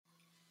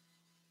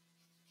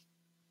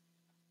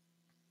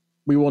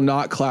We will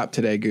not clap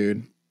today,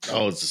 Good.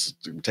 Oh, it's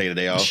just taking a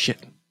day off.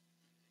 Shit.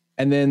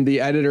 And then the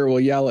editor will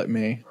yell at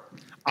me.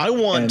 I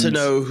want to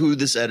know who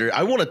this editor.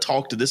 I want to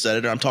talk to this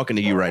editor. I'm talking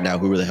to you right now.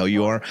 Whoever the hell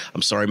you are.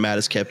 I'm sorry, Matt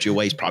has kept you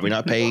away. He's probably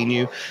not paying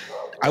you.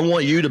 I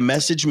want you to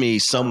message me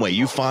some way.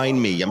 You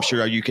find me. I'm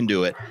sure you can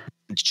do it.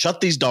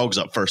 Shut these dogs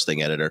up. First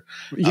thing, editor.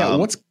 Yeah,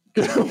 what's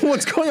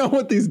going on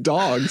with these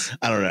dogs?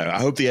 I don't know. I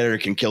hope the editor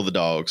can kill the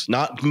dogs.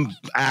 Not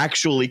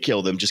actually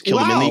kill them. Just kill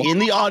them in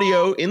the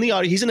audio. In the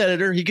audio. He's an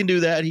editor. He can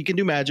do that. He can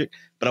do magic.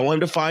 But I want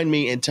him to find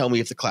me and tell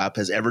me if the clap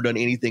has ever done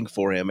anything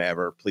for him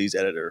ever. Please,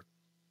 editor.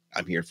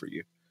 I'm here for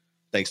you.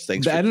 Thanks.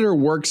 The editor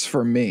works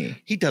for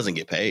me. He doesn't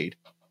get paid.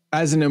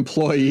 As an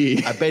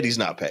employee. I bet he's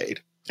not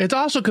paid. It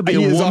also could be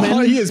a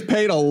woman. He is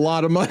paid a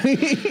lot of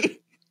money.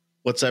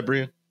 What's that,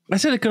 Brian? I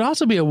said it could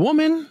also be a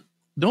woman.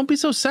 Don't be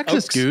so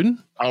sexist, dude.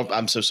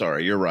 I'm so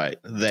sorry. You're right.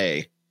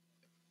 They.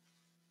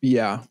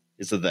 Yeah.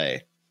 It's a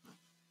they.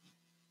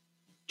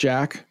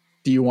 Jack,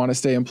 do you want to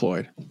stay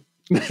employed?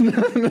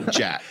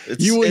 Jack.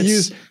 You will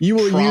use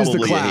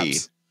the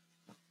claps.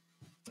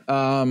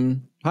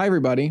 Hi,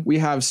 everybody. We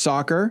have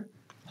Soccer.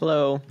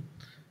 Hello.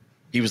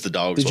 He was the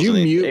dogs. Did you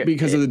mute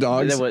because of the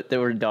dogs? There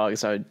were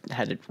dogs. I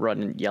had to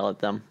run and yell at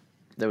them.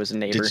 There was a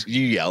neighbor. Did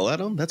you yell at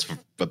him? That's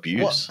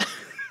abuse. Well,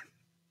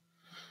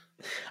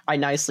 I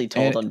nicely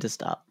told him to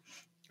stop.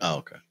 Oh,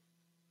 okay.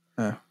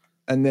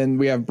 And then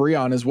we have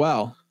Breon as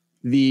well,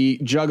 the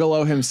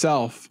Juggalo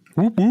himself.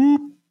 Whoop,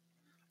 whoop.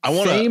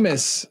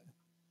 Famous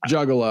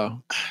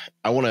Juggalo.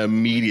 I want to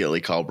immediately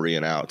call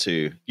Brian out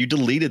too. You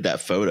deleted that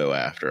photo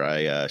after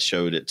I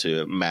showed it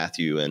to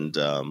Matthew and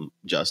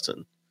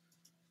Justin.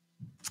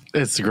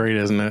 It's great,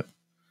 isn't it?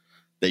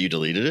 That you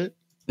deleted it?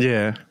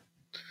 Yeah.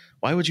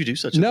 Why would you do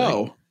such a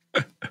thing?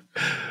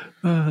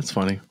 That's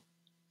funny.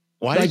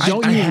 Why? Like,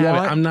 don't you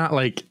want? I'm not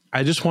like.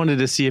 I just wanted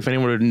to see if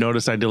anyone would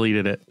notice I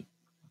deleted it.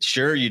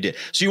 Sure, you did.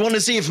 So you wanted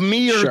to see if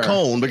me or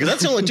Cone, because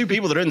that's the only two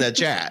people that are in that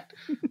chat.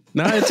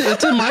 No,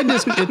 it's in my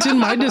it's in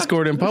my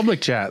Discord in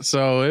public chat,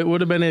 so it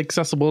would have been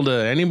accessible to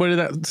anybody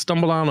that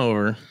stumbled on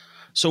over.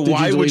 So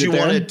why would you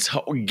want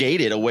to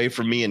gate it away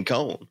from me and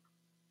Cone?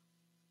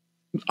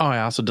 Oh,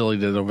 I also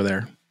deleted it over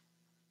there.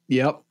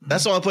 Yep,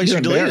 that's the only place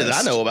you deleted it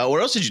I know about.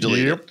 Where else did you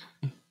delete it?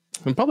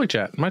 In public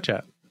chat, my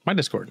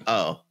Discord.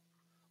 Oh,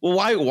 well,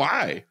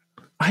 why?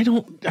 I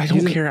don't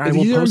care. I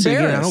will post it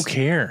again. I don't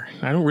care.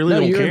 I don't really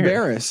don't care. You're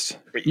embarrassed.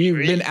 You've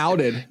been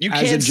outed. You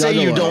can't say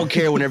you don't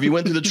care whenever you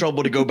went through the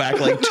trouble to go back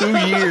like 2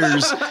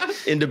 years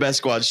into Best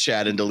Squad's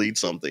chat and delete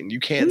something. You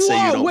can't say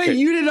you don't care. Wait,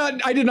 you did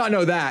not. I did not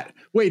know that.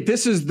 Wait,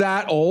 this is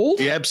that old?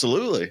 Yeah,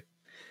 absolutely.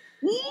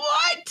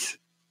 What?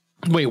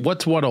 Wait,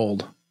 what's what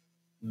old?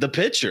 The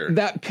picture.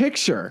 That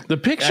picture. The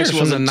picture's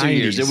from the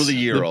 90s. It was a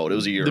year old. It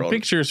was a year old. The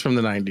picture's from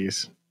the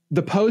 90s.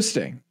 The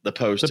posting. The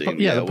posting.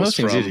 The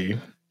posting's easy.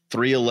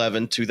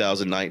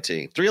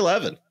 3/11/2019.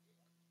 3/11.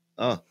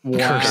 Oh,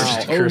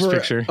 wow! Cursed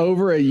picture.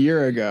 Over a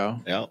year ago.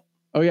 Yeah.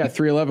 Oh yeah,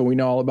 3/11. We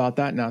know all about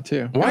that now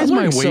too. Why is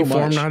my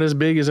waveform not as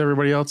big as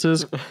everybody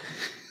else's?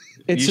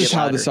 It's just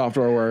how the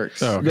software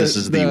works. Oh, this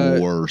is the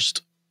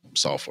worst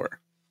software.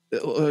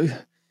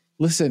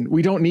 Listen,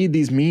 we don't need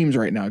these memes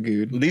right now,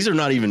 dude. These are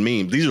not even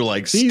memes. These are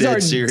like these are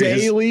serious.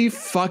 Daily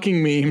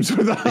fucking memes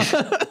with us.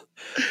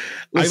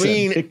 Listen, I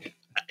mean.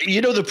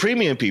 The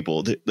premium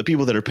people, the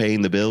people that are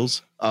paying the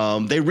bills,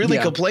 they really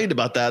complained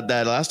about that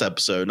last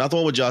episode. Not the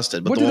one with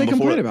Justin, but what the one did they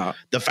before. Complain about?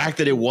 The fact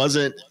that it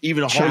wasn't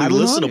even hardly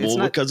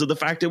listenable because of the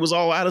fact it was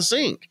all out of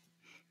sync.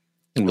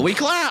 We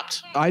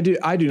clapped. I do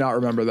not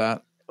remember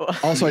that.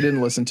 Also, I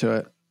didn't listen to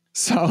it,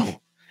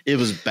 so it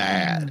was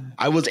bad.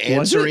 I was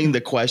answering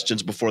the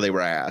questions before they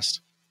were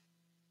asked.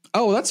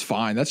 Oh, that's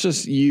fine. That's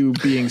just you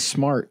being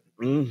smart.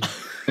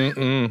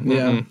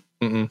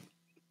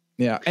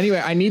 Yeah.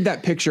 Anyway, I need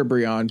that picture,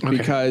 Breon,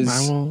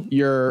 because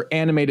your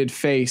animated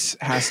face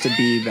has to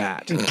be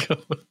that.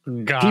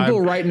 God.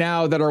 People right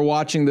now that are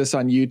watching this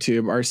on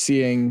YouTube are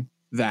seeing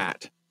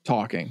that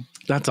talking.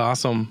 That's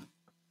awesome.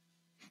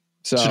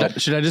 So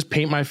should I just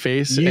paint my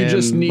face? You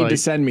just need to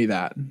send me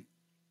that.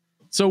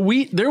 So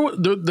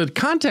the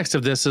context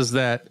of this is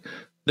that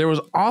there was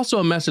also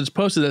a message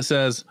posted that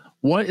says,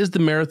 "What is the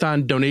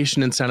marathon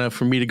donation incentive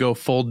for me to go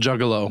full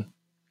Juggalo?"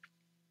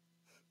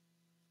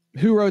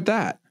 Who wrote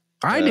that?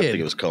 I did. I think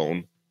it was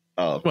Cone.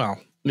 Oh.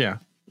 Well, yeah.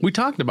 We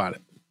talked about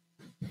it.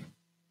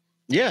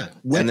 Yeah.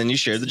 And then you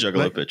shared the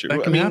Juggalo picture.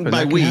 That can happen.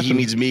 By he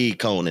means me,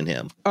 Cone, and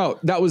him. Oh,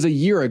 that was a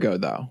year ago,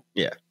 though.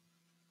 Yeah.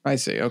 I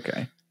see. Okay.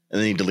 And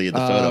then he deleted the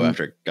photo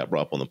after it got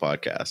brought up on the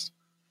podcast.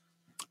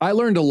 I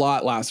learned a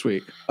lot last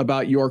week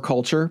about your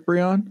culture,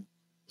 Breon.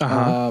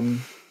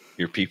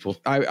 Your people.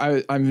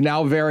 I'm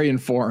now very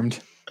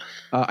informed.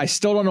 I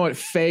still don't know what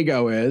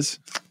Faygo is,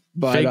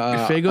 but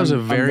Faygo's a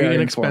very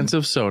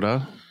inexpensive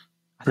soda.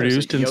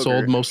 Produced and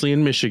sold mostly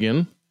in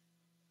Michigan,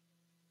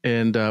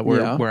 and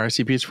where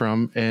ICP is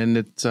from, and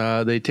it's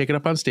they take it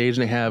up on stage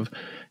and they have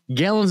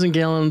gallons and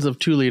gallons of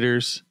 2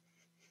 liters,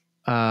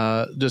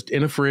 just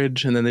in a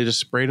fridge, and then they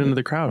just spray it into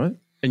the crowd. Right?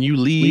 And you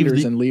leave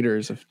liters and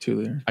liters of 2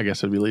 liters. I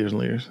guess it'd be liters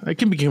and liters. It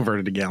can be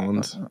converted to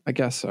gallons. I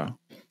guess so.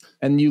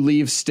 And you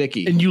leave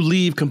sticky. And you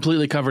leave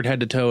completely covered head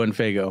to toe in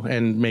Faygo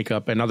and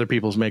makeup and other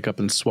people's makeup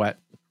and sweat.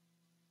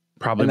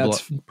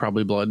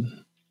 Probably blood.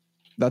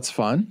 That's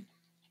fun.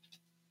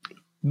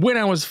 When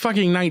I was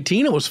fucking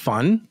 19, it was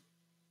fun.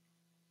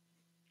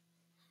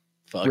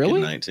 Fucking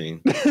really?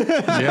 19.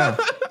 Yeah.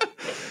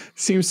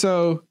 Seems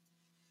so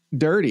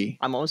dirty.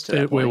 I'm almost to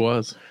that point. It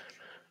was.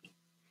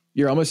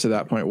 You're almost to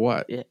that point.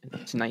 What? Yeah,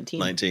 it's 19.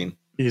 19.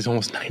 He's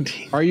almost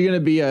 19. Are you going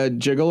to be a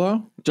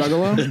gigolo?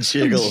 Juggalo?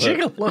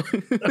 Gigolo.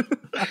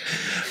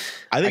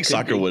 I think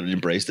Soccer would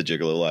embrace the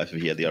gigolo life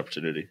if he had the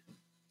opportunity.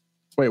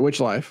 Wait, which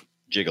life?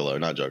 Gigolo,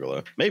 not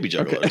juggalo. Maybe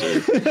juggalo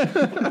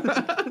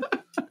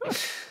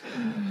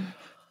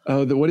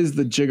too. What is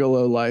the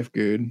gigolo life,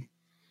 Good?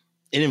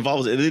 It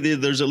involves,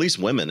 there's at least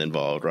women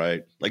involved,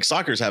 right? Like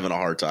Soccer's having a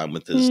hard time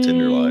with his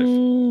Tinder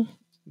life.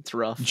 It's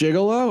rough.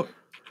 Gigolo?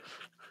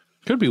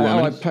 Could be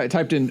women. I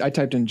typed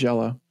in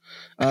Jello.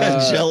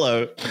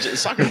 Jello.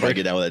 Soccer might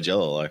get down with that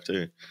Jello life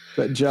too.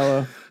 But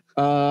Jello.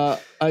 A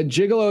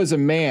gigolo is a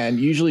man,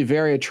 usually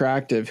very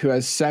attractive, who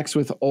has sex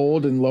with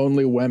old and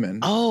lonely women.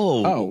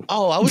 Oh,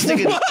 I was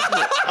thinking.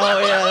 Oh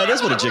yeah, that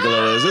is what a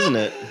gigolo is, isn't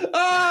it?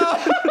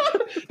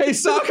 Hey,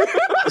 Soccer.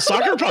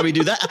 Soccer probably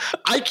do that.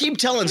 I keep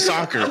telling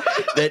Soccer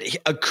that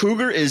a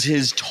cougar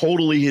is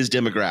totally his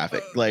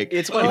demographic. Like,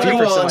 It's if he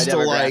 100% wants to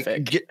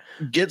demographic.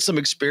 get some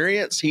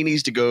experience, he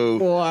needs to go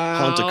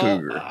hunt a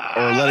cougar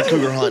or let a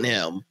cougar hunt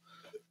him.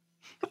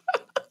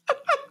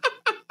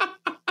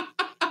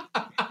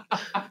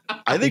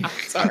 I think.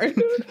 Sorry.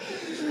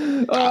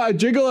 A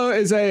gigolo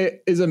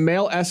is a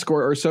male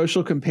escort or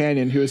social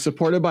companion who is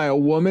supported by a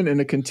woman in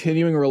a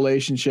continuing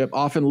relationship,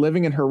 often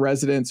living in her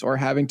residence or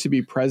having to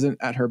be present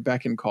at her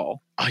beck and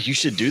call. Oh, you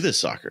should do this,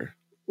 Soccer.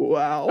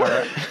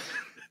 Wow.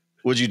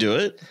 Would you do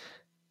it?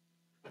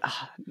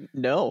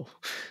 No.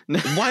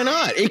 Why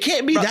not? It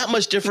can't be that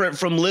much different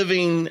from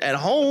living at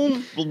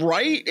home,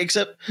 right?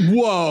 Except,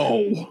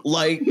 whoa.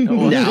 like,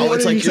 now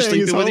it's like you're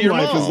sleeping with your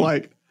mom. Is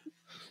like,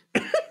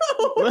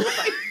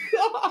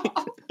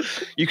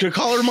 you could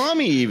call her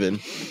mommy even.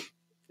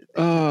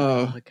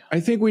 I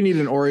think we need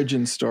an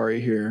origin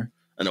story here.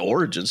 An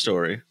origin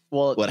story.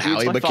 Well, what? How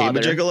he became a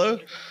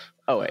gigolo?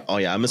 Oh wait. Oh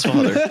yeah, I'm his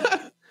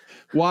father.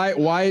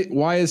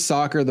 Why is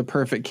Soccer the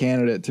perfect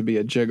candidate to be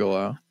a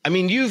gigolo? I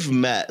mean, you've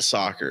met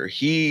Soccer.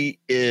 He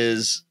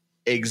is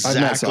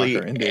exactly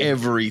Soccer,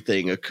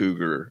 everything a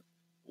cougar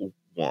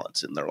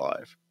wants in their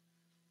life.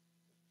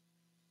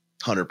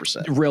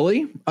 100%.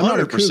 Really? I'm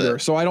not a 100%. cougar,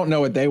 so I don't know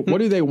what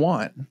do they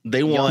want?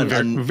 They want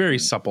very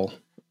supple.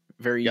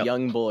 Very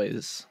young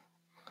boys.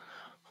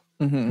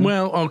 Mm-hmm.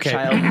 Well, okay.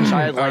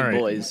 Childlike All right.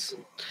 boys.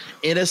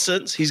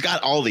 innocence. He's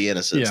got all the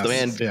innocence. Yes, The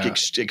man yeah.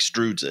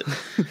 extrudes it.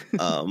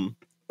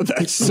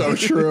 That's so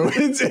true.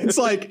 It's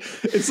like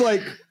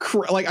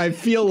I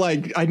feel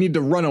like I need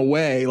to run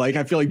away. Like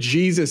I feel like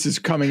Jesus is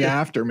coming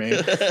after me.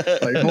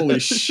 Like holy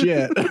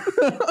shit.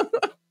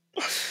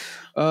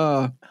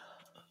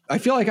 I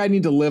feel like I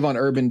need to live on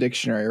Urban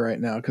Dictionary right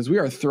now because we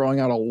are throwing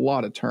out a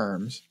lot of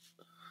terms.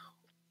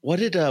 What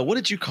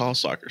did you call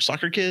Soccer?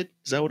 Soccer Kid?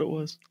 Is that what it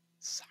was?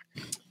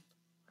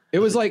 It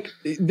was like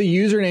the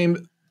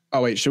username.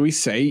 Oh wait, should we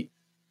say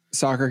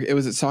Soccer? It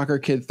was at Soccer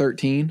Kid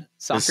 13.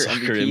 Soccer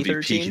MVP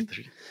 13.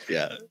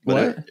 Yeah.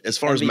 What? As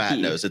far as MVP. Matt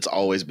knows, it's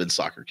always been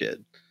Soccer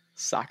Kid.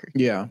 Soccer.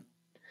 Yeah,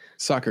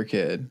 Soccer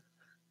Kid.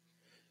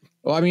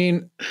 Well, I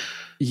mean,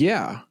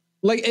 yeah.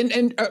 Like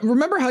and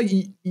remember how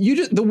you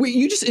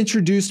just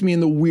introduced me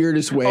in the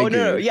weirdest way. Oh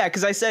no, yeah,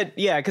 because I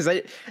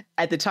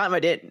at the time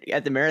at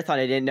the marathon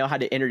I didn't know how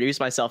to introduce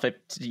myself to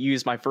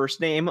use my first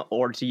name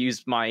or to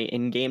use my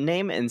in-game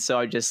name, and so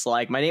I just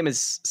like my name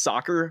is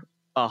Soccer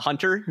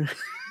Hunter.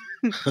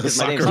 My name's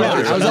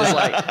Hunter.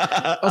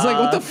 I was like,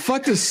 what the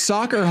fuck does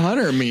Soccer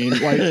Hunter mean?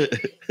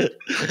 Like,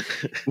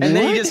 and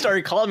then you just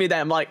started calling me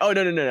that. I'm like, oh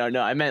no,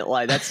 I meant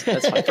like that's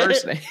my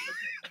first name.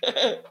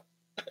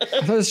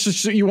 I thought it's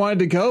just what you wanted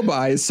to go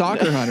by is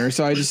Soccer Hunter,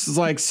 so I just was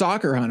like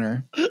Soccer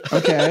Hunter.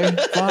 Okay,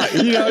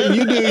 fine.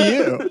 You do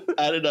you.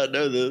 I did not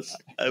know this.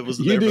 I was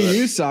You do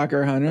you,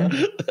 Soccer Hunter.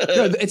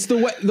 No, it's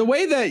the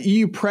way that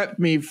you prepped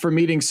me for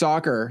meeting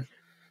Soccer,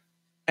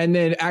 and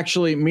then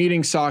actually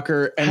meeting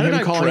Soccer and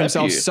him calling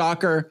himself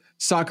Soccer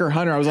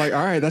Hunter. I was like,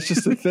 all right, that's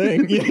just a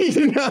thing.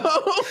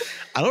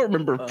 I don't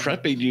remember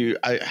prepping you.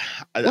 I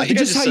think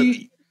just how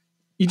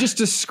you just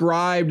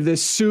described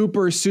this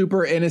super,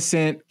 super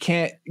innocent,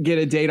 can't get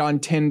a date on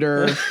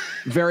Tinder,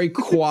 very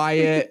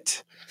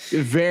quiet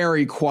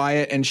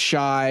and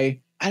shy.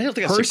 I don't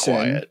think I said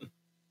quiet.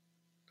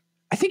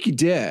 I think you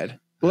did.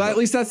 Well, at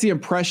least that's the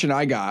impression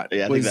I got.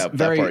 Yeah, I think that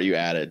part you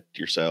added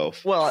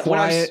yourself. Well,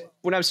 quiet.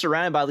 when I'm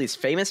surrounded by all these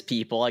famous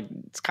people, like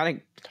it's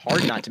kind of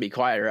hard not to be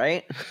quiet,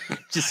 right?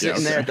 Just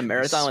sitting there at the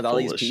marathon with all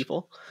these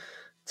people.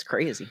 It's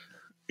crazy.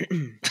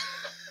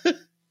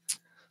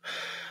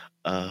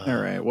 All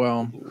right.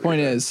 Well,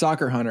 point is,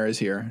 Soccer Hunter is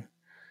here.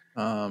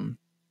 I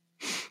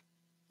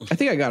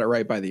think I got it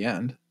right by the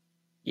end.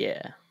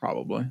 Yeah,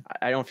 probably.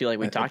 I don't feel like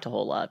we talked a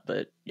whole lot,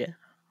 but yeah.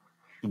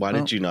 Why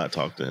did you not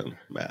talk to him,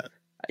 Matt?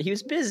 He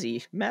was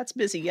busy. Matt's a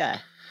busy guy.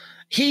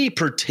 He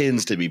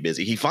pretends to be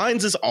busy. He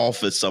finds his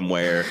office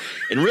somewhere,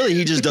 and really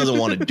he just doesn't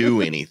want to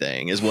do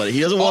anything. Is what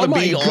he doesn't want to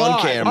be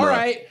on camera. All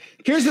right.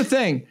 Here's the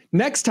thing.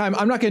 Next time,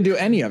 I'm not going to do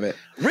any of it.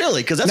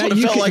 Really? Because that's what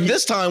it felt like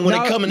this time when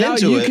coming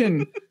into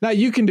it. Now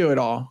you can do it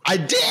all. I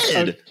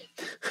did.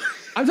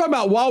 I'm talking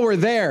about while we're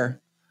there.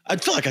 I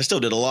feel like I still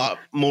did a lot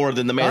more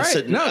than the man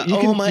sitting. No, you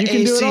can, my you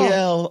can ACL. Do it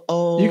all.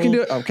 Oh, you can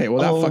do it. Okay,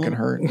 well that fucking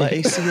hurt. My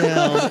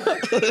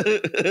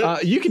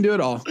ACL. You can do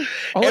it all.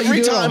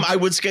 Every time I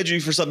would schedule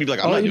you for something, you'd be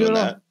like, I'm not doing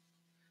that.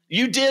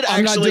 You did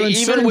actually,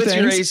 even with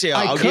your ACL.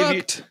 I'll give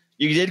you.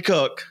 You did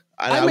cook.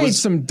 I made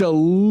some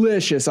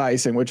delicious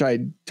icing, which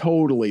I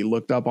totally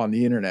looked up on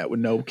the internet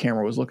when no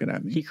camera was looking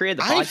at me. He created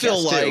the podcast. I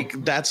feel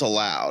like that's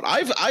allowed.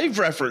 I've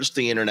referenced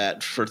the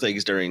internet for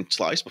things during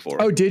Slice before.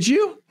 Oh, did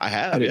you? I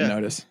have. I didn't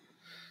notice.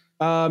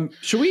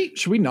 Should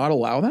we not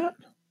allow that?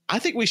 I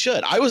think we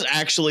should. I was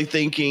actually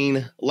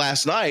thinking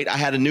last night. I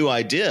had a new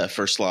idea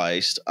for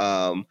Sliced.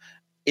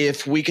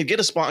 If we could get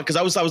a sponsor, because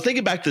I was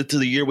thinking back to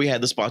the year we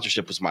had the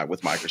sponsorship with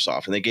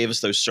Microsoft, and they gave us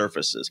those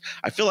Surfaces.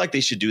 I feel like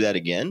they should do that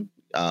again.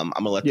 I'm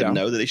gonna let them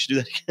know that they should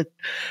do that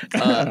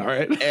again. All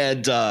right.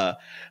 And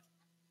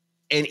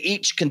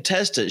each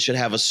contestant should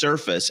have a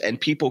Surface, and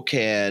people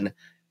can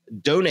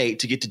donate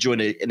to get to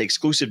join an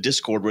exclusive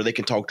Discord where they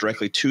can talk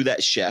directly to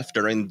that chef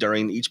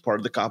during each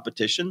part of the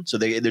competition. So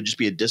there'd just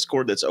be a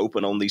Discord that's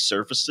open on these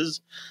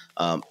Surfaces.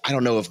 I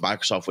don't know if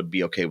Microsoft would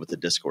be okay with the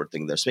Discord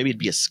thing there. So maybe it'd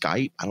be a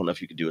Skype. I don't know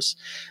if you could do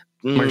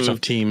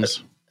Microsoft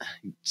Teams.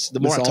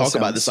 The more I talk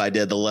about this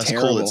idea, the less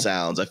cool it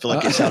sounds. I feel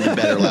like it sounded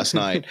better last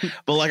night.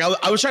 But like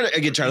I was trying to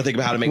think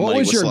about how to make money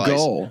with Sliced. What was your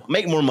goal?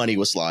 Make more money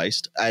with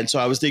Sliced. And so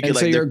I was thinking,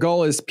 so your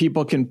goal is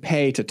people can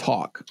pay to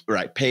talk.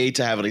 Right. Pay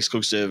to have an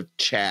exclusive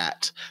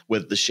chat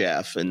with the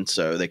chef, and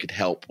so they could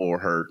help or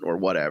hurt or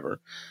whatever.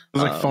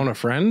 It's like phone a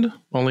friend,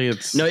 only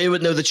it's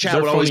the chat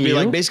would always be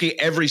like basically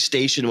every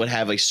station would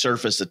have a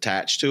Surface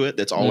attached to it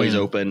that's always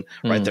open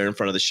right there in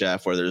front of the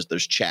chef, where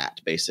there's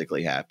chat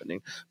basically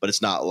happening, but it's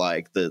not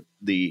like the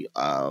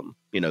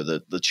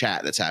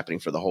chat that's happening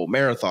for the whole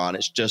marathon.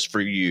 It's just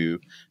for you,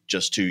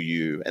 just to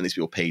you, and these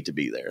people paid to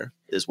be there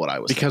is what I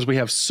was because thinking. We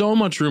have so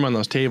much room on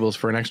those tables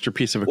for an extra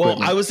piece of equipment.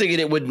 Well, I was thinking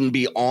it wouldn't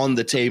be on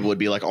the table, it'd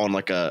be like on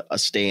like a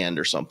stand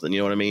or something, you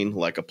know what I mean,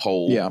 like a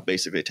pole,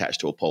 basically attached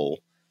to a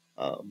pole.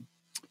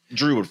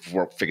 Drew would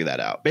figure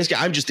that out. Basically,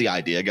 I'm just the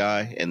idea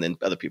guy, and then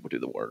other people do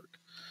the work.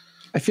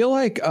 I feel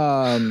like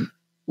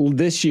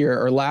this year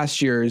or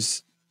last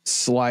year's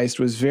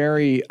Sliced was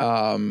very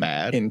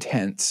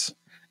intense.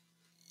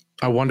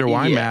 I wonder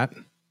why, Matt.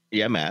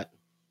 Yeah, Matt.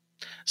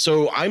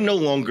 So I'm no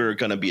longer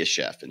going to be a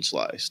chef in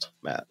Sliced,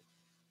 Matt.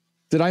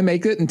 Did I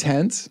make it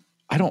intense?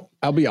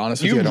 I'll be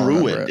honest with you. You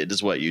ruined it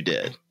is what you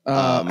did.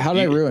 How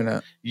did I ruin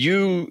it?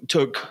 You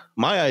took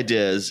my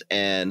ideas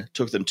and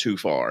took them too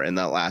far in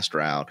that last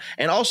round.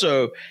 And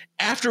also,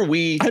 after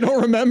I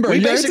don't remember.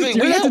 We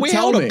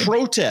held a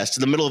protest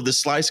in the middle of the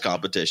Slice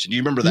competition. Do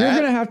you remember that? You're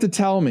going to have to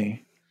tell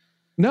me.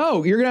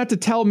 No, you're going to have to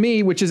tell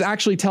me, which is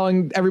actually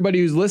telling everybody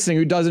who's listening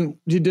who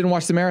didn't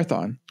watch the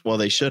marathon. Well,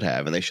 they should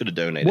have, and they should have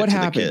donated to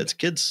the kids.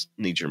 Kids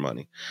need your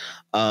money.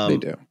 They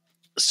do.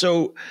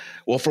 So,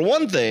 well, for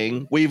one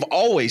thing, we've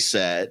always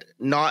said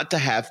not to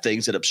have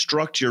things that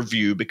obstruct your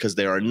view because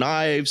there are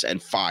knives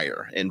and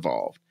fire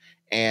involved.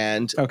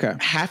 And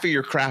half of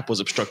your crap was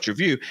obstruct your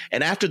view.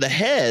 And after the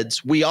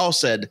heads, we all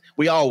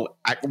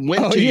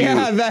went to you.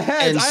 The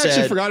heads. I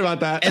actually forgot about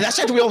that. And that's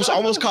after we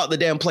almost caught the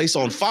damn place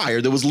on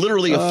fire. There was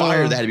literally a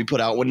fire that had to be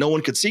put out when no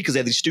one could see because they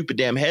had these stupid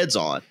damn heads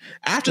on.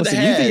 After the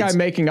heads. You think I'm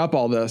making up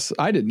all this?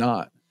 I did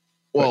not.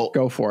 Well,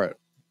 go for it.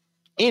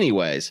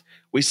 Anyways,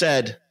 we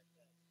said,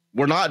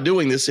 we're not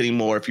doing this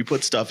anymore if you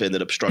put stuff in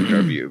that obstruct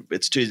our view.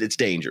 It's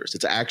dangerous.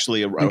 It's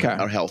actually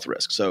a health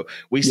risk. So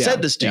we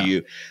said this to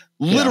you.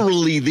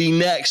 Literally the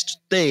next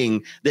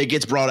thing that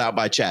gets brought out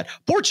by Chad.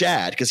 Poor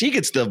Chad, because he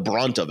gets the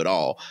brunt of it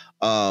all.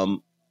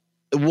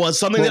 Was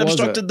something that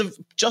obstructed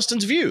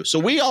Justin's view. So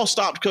we all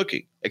stopped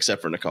cooking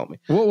except for Nakomi.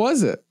 What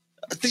was it?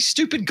 These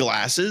stupid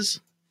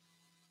glasses.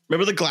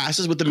 Remember the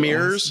glasses with the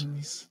mirrors?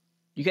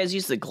 You guys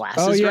use the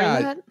glasses during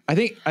that? I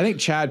think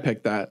Chad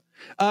picked that.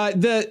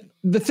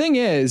 The thing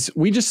is,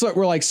 we just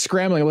we're like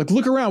scrambling, like,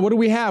 look around. What do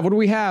we have? What do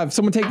we have?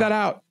 Someone take that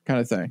out, kind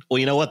of thing. Well,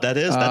 you know what that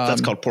is? That's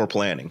called poor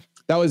planning.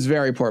 That was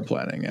very poor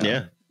planning.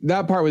 Yeah.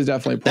 That part was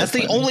definitely poor That's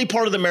planning. The only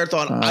part of the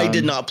marathon I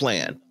did not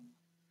plan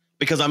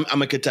because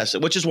I'm a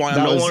contestant, which is why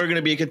I'm no longer going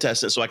to be a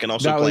contestant. So I can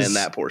also plan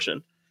that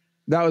portion.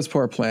 That was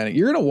poor planning.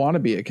 You're going to want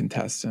to be a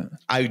contestant.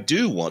 I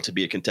do want to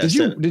be a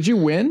contestant. Did you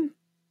win?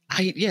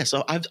 Yes,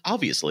 I've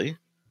obviously.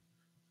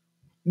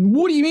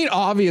 What do you mean?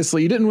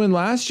 Obviously, you didn't win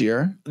last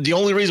year. The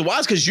only reason why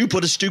is because you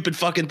put a stupid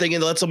fucking thing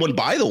in to let someone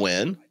buy the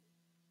win.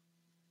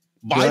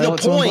 Buy the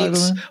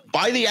points.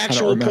 Buy the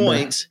actual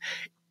points.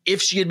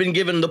 If she had been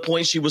given the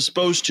points she was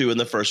supposed to in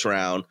the first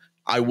round,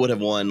 I would have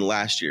won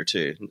last year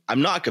too.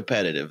 I'm not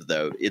competitive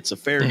though. It's a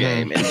fair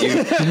game. And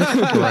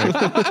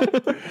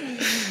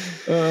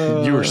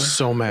you were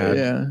so mad.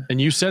 Yeah. And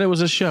you said it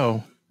was a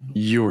show.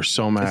 You were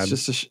so mad.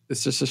 It's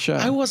just a show.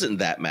 I wasn't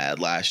that mad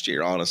last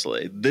year,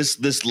 honestly.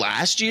 This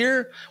last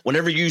year,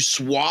 whenever you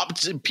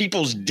swapped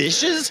people's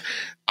dishes,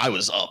 I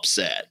was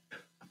upset.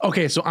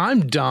 Okay, so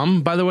I'm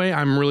dumb. By the way,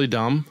 I'm really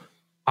dumb.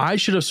 I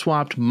should have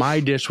swapped my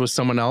dish with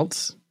someone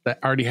else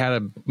that already had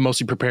a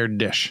mostly prepared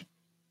dish.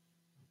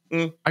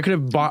 I could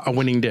have bought a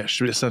winning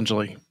dish,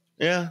 essentially.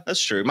 Yeah,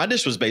 that's true. My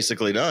dish was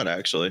basically done,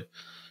 actually.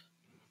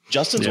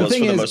 Justin's was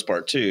for the most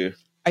part, too.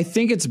 I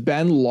think it's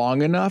been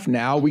long enough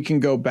now we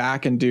can go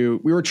back and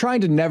we were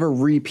trying to never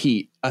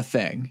repeat a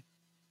thing.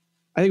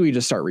 I think we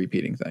just start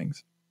repeating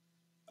things.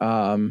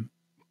 I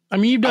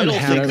mean, you've done the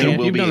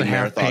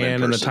half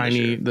pan and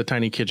the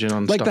tiny kitchen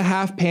on like stuff. The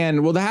half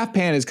pan. Well, the half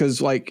pan is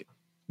because like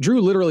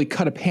Drew literally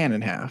cut a pan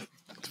in half.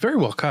 It's very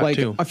well cut like,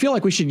 too. I feel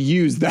like we should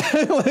use that.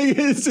 Like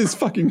it's his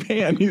fucking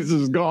pan. He's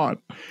just gone.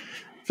 I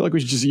feel like we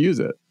should just use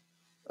it.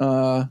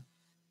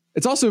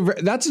 It's also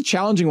that's a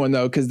challenging one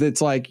though because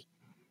it's like,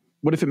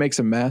 what if it makes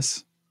a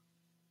mess?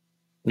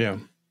 Yeah.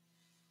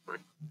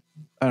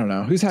 I don't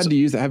know. Who's had to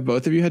use that? Have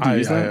both of you had to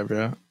use that? I have,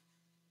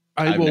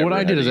 yeah. What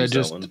I did is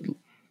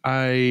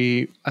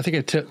I think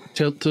I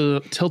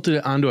tilted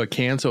it onto a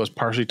can so it was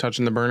partially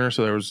touching the burner,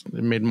 so it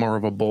made more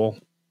of a bowl.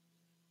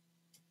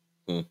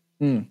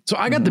 So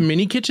I got the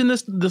mini kitchen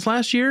this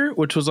last year,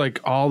 which was like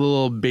all the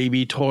little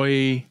baby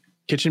toy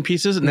kitchen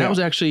pieces, and that was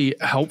actually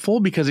helpful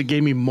because it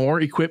gave me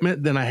more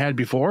equipment than I had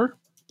before.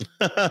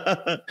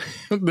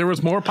 There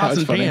was more pots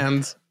and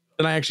pans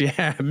than I actually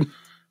had.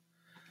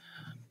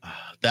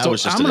 That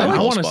was just I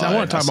want to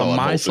talk about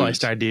my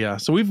sliced idea.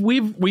 So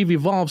we've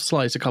evolved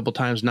slice a couple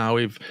times now.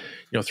 We've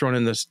thrown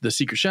in the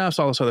secret chefs,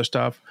 all this other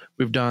stuff.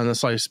 We've done the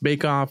sliced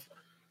bake off.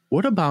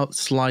 What about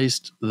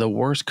sliced the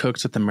worst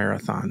cooks at the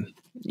marathon?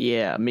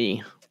 Yeah,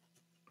 me.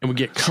 And we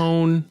get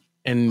Cone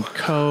and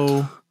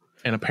Co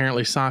and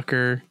apparently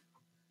Soccer,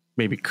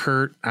 maybe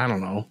Kurt. I don't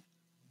know.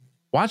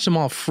 Watch them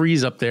all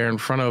freeze up there in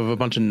front of a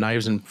bunch of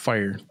knives and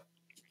fire.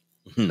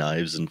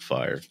 Knives and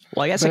fire.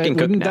 Well, I guess I can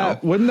cook now.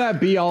 Wouldn't that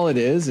be all it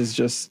is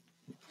just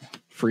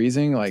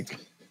freezing, like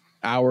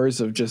hours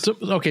of just... So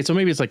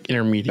maybe it's like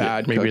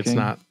intermediate. Maybe cooking. It's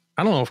not.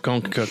 I don't know if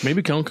Cone can cook.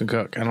 Maybe Cone can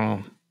cook. I don't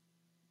know.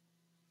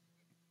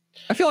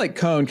 I feel like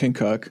Cone can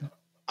cook.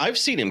 I've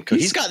seen him cook.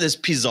 He's got this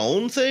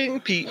pizzone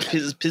thing.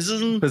 Pizzazz.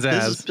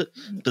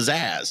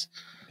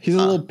 He's a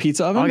little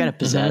pizza oven? Oh, I got a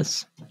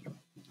pizzazz.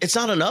 It's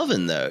not an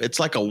oven, though. It's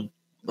like a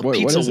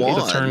pizza wand.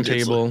 It's a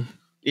turntable.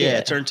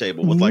 A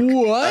turntable with like...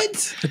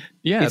 What?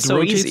 Yeah, it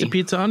rotates the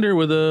pizza under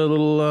with a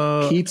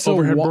little pizza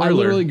overhead broiler. I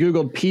literally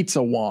Googled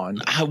pizza wand.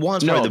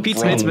 The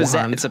pizza it's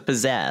a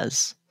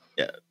pizzazz.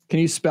 Yeah. Can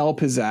you spell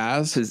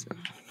pizzazz?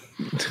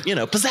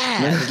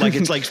 Pizzazz.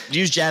 It's like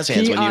use jazz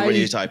hands when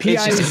you type.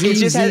 Pizzazz.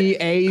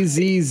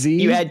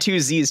 You had two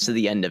Z's to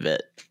the end of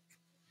it.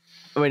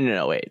 Wait,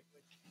 no, wait.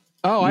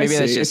 Oh, maybe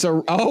I see.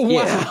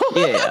 Wow.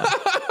 Yeah.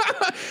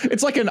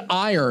 It's like an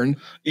iron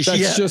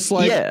that's just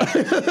like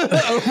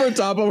over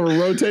top of a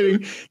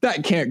rotating.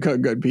 That can't cook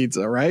good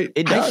pizza, right?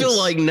 It does. I feel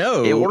like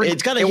no.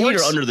 It's got a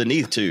heater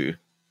underneath too.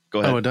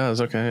 Go ahead. Oh, it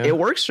does. Okay. Yeah. It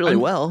works really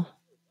well.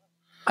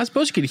 I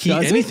suppose you could heat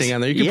anything on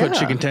there. You could put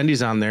chicken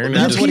tendies on there.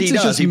 That's what he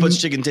does. He puts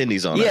chicken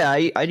tendies on it.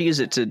 Yeah, I'd use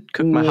it to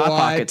cook my Hot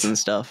Pockets and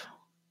stuff.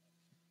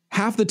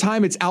 Half the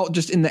time it's out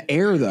just in the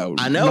air though.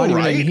 I know, not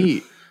right? Even in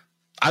heat.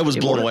 I was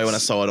blown away when I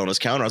saw it on his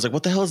counter. I was like,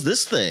 what the hell is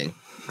this thing?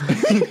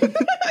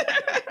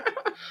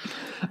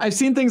 I've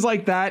seen things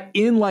like that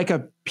in like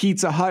a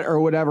Pizza Hut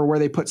or whatever where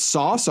they put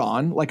sauce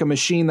on, like a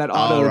machine that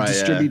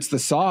distributes the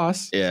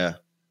sauce. Yeah.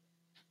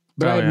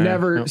 But I've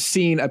never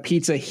seen a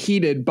pizza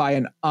heated by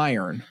an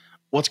iron.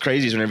 What's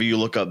crazy is whenever you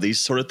look up these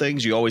sort of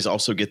things, you always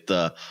also get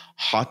the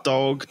hot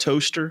dog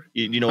toaster.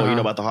 You know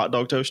about the hot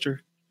dog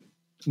toaster?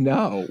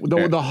 No.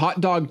 The hot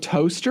dog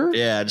toaster?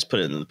 Yeah, I just put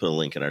a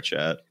link in our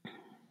chat.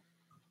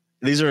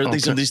 These are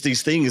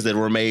these things that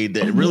were made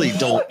that really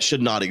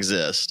should not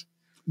exist.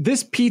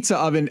 This pizza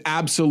oven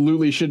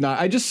absolutely should not.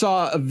 I just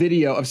saw a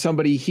video of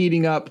somebody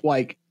heating up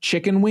like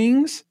chicken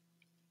wings.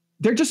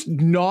 They're just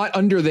not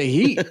under the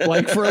heat,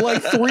 like for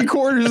like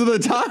 3/4 of the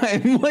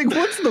time. Like,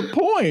 what's the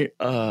point?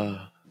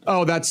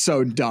 Oh, that's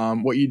so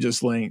dumb. What you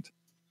just linked.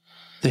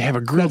 They have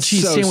a grilled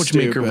cheese sandwich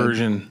maker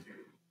version.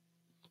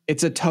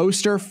 It's a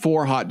toaster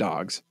for hot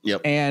dogs.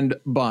 Yep. And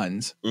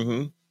buns.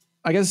 Mm-hmm.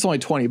 I guess it's only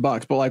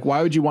 $20, but like,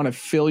 why would you want to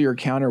fill your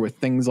counter with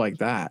things like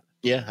that?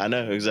 Yeah, I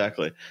know.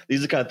 Exactly. These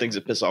are the kind of things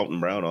that piss Alton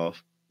Brown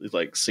off. These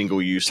like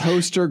single use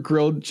toaster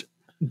grilled.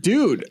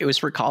 Dude. It was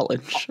for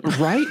college.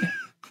 Right?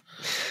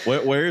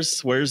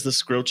 Where's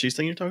this grilled cheese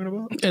thing you're talking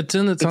about? It's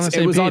on the same page.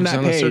 It was on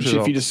that page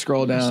if you just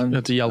scroll down.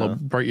 It's a yellow,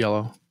 bright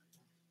yellow.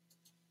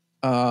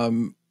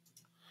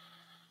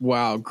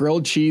 Wow,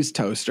 grilled cheese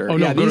toaster. Oh,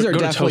 no, these would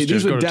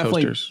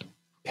definitely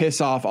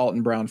piss off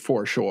Alton Brown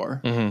for sure.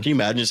 Mm-hmm. Can you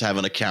imagine just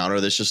having a counter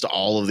that's just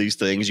all of these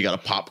things? You got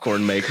a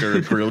popcorn maker,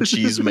 a grilled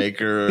cheese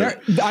maker.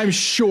 I'm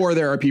sure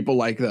there are people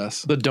like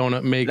this. The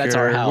donut maker. That's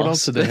our house. What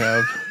else do they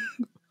have?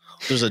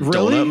 There's a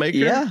donut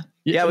maker?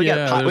 Yeah, we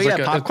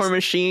got popcorn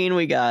machine.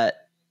 We got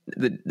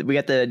the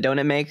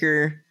donut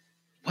maker.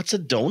 What's a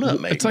donut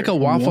maker? It's like a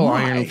waffle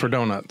iron for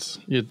donuts.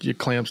 You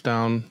clamps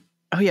down.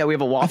 Oh yeah, we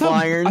have a waffle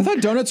iron. I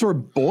thought donuts were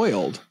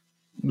boiled.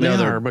 They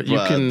are, but you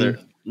can.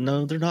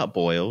 They're not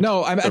boiled.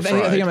 No, I think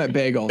I'm at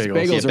bagels.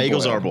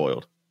 Bagels are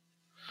boiled.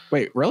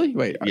 Wait, really?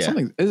 Wait,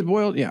 something is it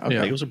boiled? Yeah, okay.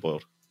 Bagels are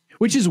boiled.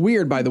 Which is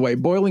weird, by the way.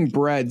 Boiling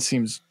bread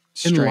seems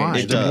strange.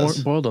 It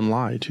does. Boiled in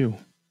lye too.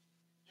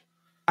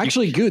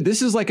 Actually, good.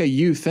 This is like a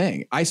you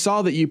thing. I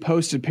saw that you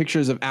posted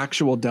pictures of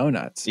actual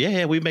donuts.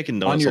 Yeah, we're making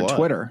donuts on your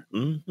Twitter.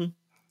 Mm-hmm.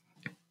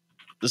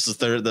 This is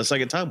the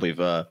second time we've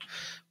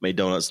made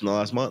donuts in the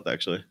last month.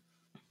 Actually,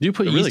 do you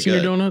put yeast in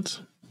your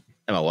donuts?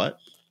 Am I what?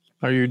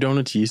 Are your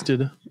donuts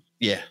yeasted?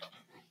 Yeah.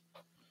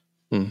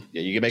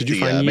 Yeah, you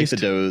can make the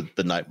dough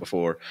the night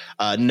before.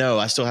 No,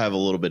 I still have a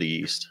little bit of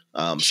yeast.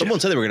 Someone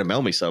said they were going to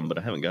mail me some, but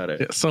I haven't got it.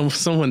 Yeah,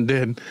 someone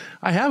did.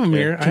 I have them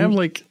here. I have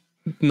like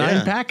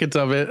 9 packets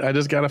of it. I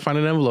just got to find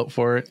an envelope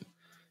for it.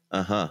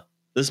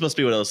 This must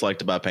be what else like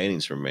to buy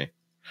paintings from me.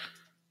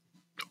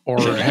 Or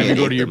have you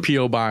go to your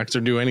P.O. box or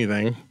do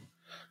anything.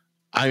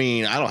 I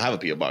mean, I don't have a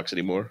P.O. box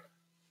anymore.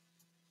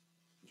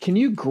 Can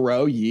you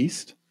grow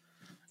yeast?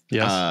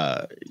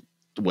 Yes.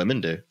 Women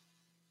do.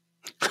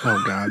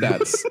 Oh God,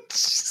 that's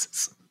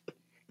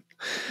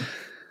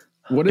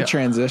what a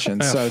transition.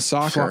 So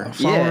soccer,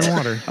 flour and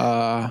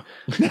water.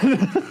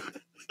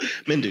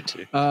 Men do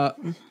too. Do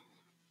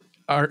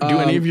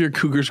any of your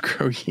cougars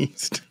grow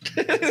yeast?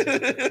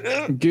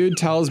 Good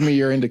tells me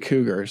you're into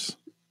cougars.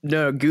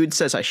 No, Good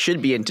says I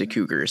should be into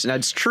cougars, and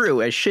that's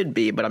true. I should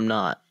be, but I'm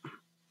not.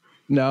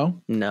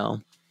 No.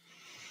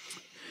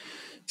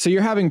 So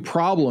you're having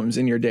problems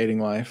in your dating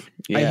life.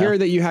 Yeah. I hear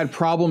that you had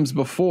problems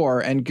before,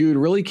 and Good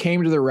really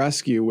came to the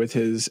rescue with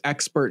his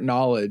expert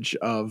knowledge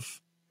of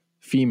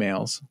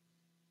females.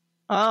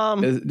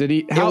 Did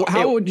he?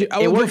 How would you?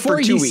 Before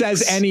he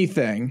says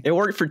anything, it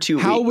worked for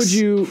 2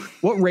 weeks.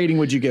 What rating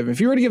would you give him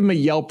if you were to give him a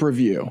Yelp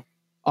review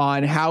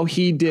on how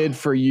he did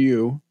for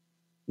you?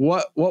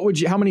 What would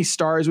you? How many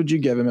stars would you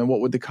give him, and what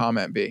would the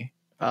comment be?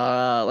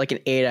 Like an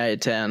 8 out of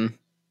 10.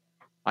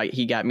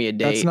 He got me a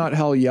date. That's not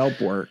how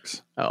Yelp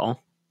works. Oh.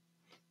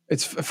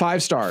 It's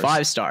 5 stars.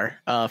 5 star.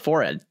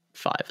 4 out of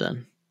 5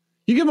 then.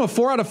 You give him a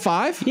 4 out of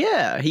 5?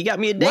 Yeah, he got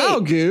me a date. Wow,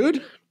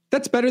 Good.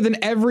 That's better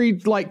than every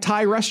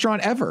Thai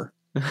restaurant ever.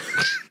 Well,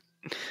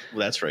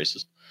 that's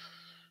racist.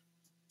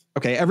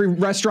 Okay, every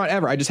restaurant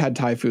ever. I just had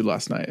Thai food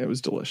last night. It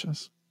was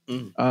delicious.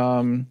 He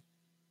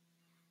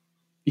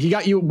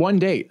got you 1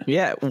 date.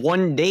 Yeah,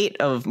 1 date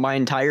of my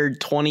entire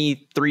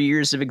 23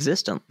 years of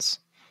existence.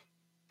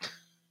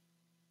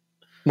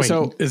 Wait,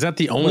 so is that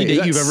the only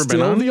date you've ever been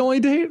on? The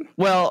only date?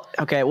 Well,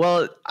 okay.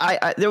 Well,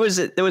 I there was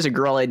a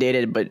girl I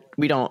dated, but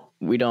we don't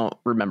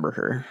remember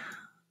her.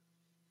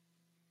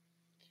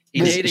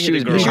 She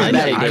was bad at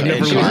dating. I've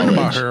never learned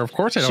about her. Of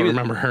course, I don't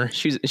remember her.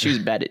 She was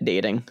bad at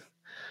dating.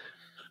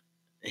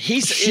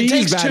 It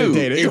takes two.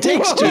 It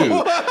takes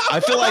two. I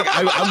feel like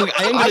I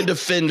am going to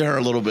defend her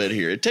a little bit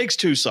here. It takes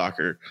 2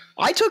 soccer.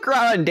 I took her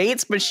out on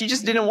dates, but she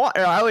just didn't want.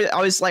 I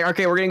was like,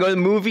 okay, we're gonna go to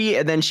the movie,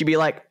 and then she'd be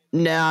like,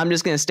 "Nah, I'm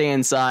just gonna stay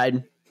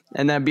inside."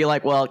 And then I'd be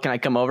like, well, can I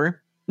come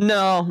over?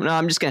 No,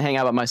 I'm just going to hang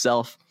out by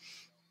myself.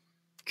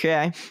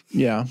 Okay.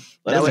 Yeah.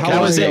 How long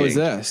ago was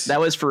this? That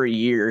was for a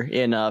year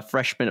in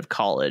freshman of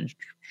college.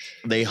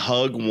 They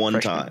hug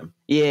one time.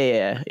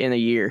 Yeah, in a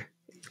year.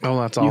 Oh,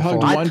 that's awful. You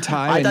hugged one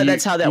time. I thought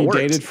that's how that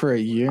worked. You dated for a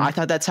year. I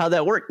thought that's how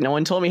that worked. No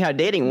one told me how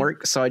dating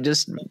works, so I don't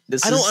understand.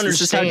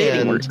 This is how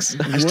dating works.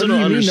 I still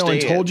don't understand. No one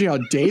told you how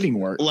dating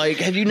works. Like,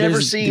 have you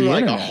never seen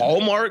like a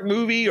Hallmark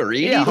movie or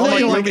anything? Yeah,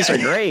 Hallmark movies are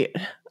great.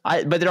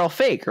 But they're all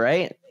fake,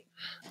 right?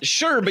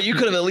 Sure, but you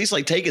could have at least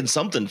taken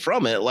something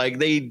from it. Like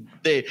they're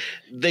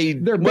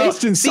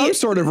based in some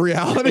sort of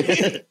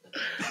reality.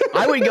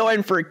 I would go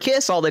in for a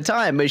kiss all the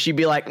time, but she'd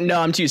be like, "No,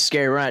 I'm too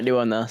scared. We're not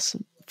doing this."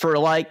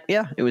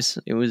 It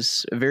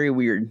was very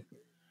weird.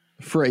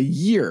 For a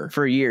year.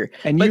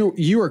 And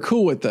you were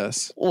cool with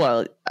this.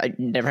 Well, I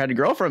never had a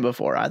girlfriend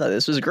before. I thought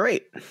this was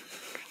great.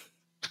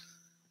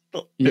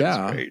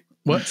 Yeah. Great.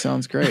 What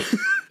sounds great.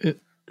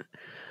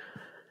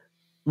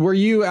 Were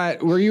you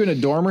in a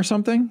dorm or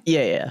something?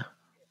 Yeah.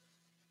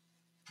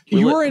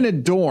 You were in a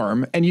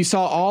dorm and you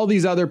saw all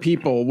these other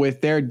people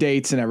with their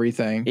dates and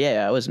everything.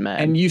 Yeah, I was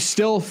mad. And you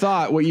still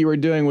thought what you were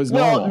doing was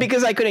normal. Well,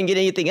 because I couldn't get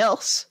anything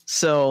else.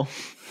 So.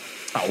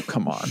 Oh,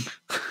 come on.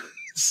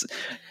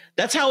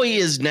 That's how he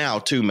is now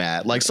too,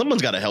 Matt. Like,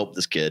 someone's got to help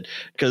this kid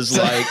because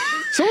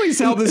someone's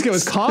help this kid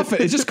with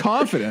confidence. It's just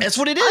confidence. That's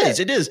what it is.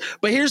 It is.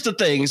 But here's the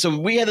thing. So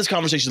we had this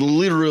conversation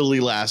literally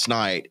last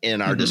night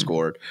in our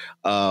Discord.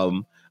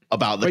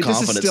 About the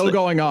confidence. This is still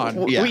going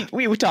on. Yeah.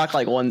 We talk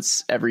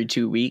once every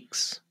 2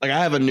 weeks. Like, I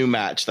have a new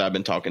match that I've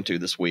been talking to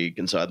this week.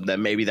 And so that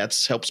maybe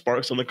that's helped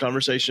spark some of the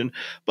conversation.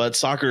 But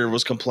Soccer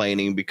was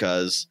complaining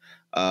because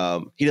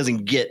he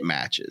doesn't get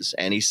matches.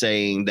 And he's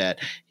saying that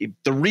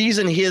the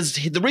reason he says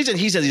he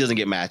doesn't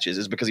get matches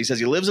is because he says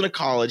he lives in a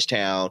college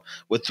town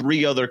with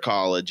 3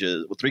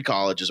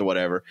 colleges or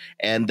whatever.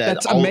 And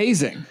that's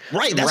amazing.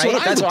 Right. That's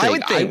what I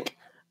would think.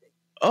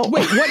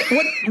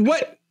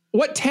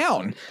 What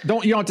town? You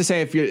don't have to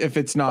say if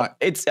it's not.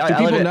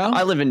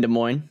 I live in Des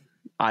Moines.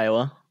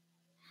 Iowa.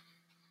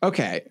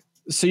 Okay,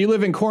 so you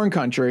live in corn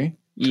country.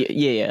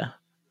 Yeah.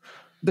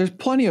 There's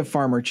plenty of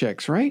farmer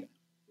chicks, right?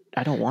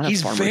 I don't want a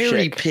He's farmer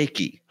very chick.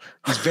 picky.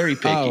 He's very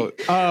picky.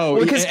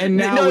 Well, and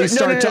now we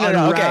start to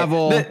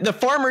unravel. Okay. The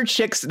farmer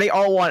chicks, they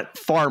all want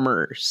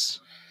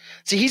farmers.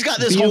 See, he's got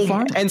this whole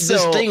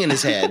this thing in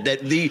his head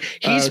that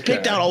he's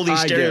picked out all these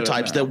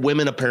stereotypes that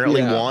women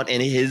apparently want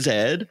in his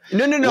head.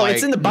 No, like,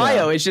 it's in the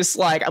bio. It's just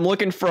like, I'm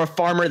looking for a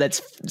farmer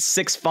that's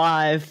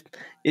 6'5".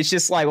 It's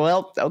just like,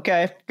 well,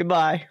 okay,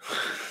 goodbye.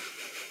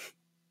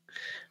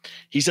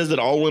 He says that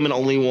all women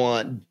only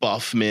want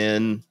buff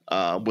men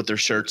with their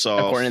shirts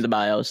off. According to the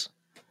bios.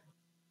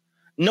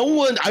 No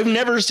one, I've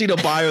never seen a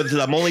bio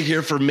that I'm only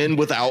here for men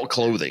without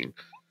clothing.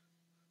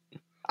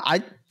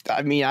 I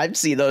mean, I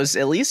see those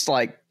at least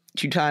like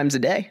 2 times a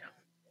day.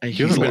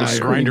 You haven't been on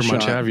Grindr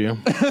much, have you?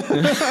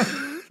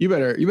 You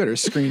better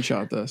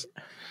screenshot this.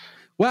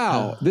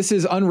 Wow, this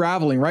is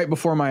unraveling right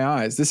before my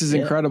eyes. This is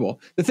incredible.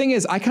 The thing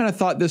is, I kind of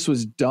thought this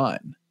was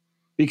done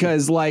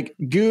because like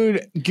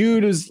Good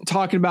is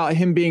talking about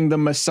him being the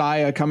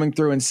Messiah coming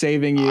through and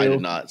saving you. I did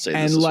not say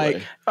this. And like,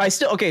 way. I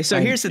still okay. So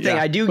here's the thing.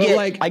 I do but get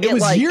like I get it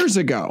was like years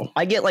ago.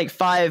 I get like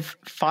five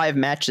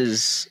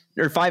matches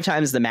or 5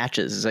 times the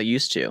matches as I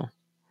used to.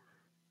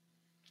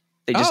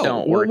 They just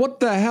don't work. Well, what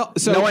the hell?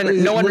 So no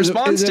one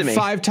responds to me.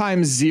 5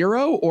 times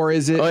 0, or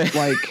is it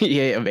like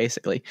yeah,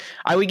 basically.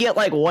 I would get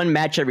like 1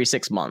 match every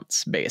 6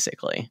 months,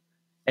 basically,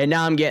 and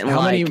now I'm getting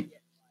how many?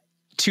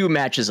 2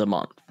 matches a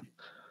month.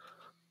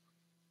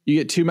 You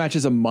get 2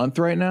 matches a month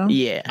right now?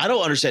 Yeah, I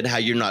don't understand how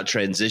you're not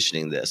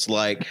transitioning this.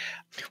 Like,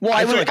 well,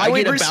 I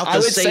get about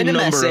the same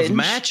number of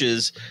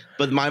matches,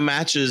 but my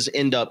matches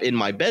end up in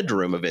my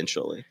bedroom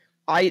eventually.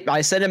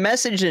 I send a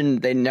message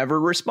and they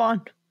never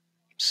respond.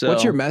 So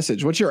what's your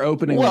message? What's your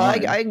opening? Well,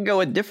 I can go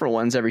with different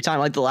ones every time.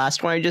 Like the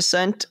last one I just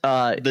sent.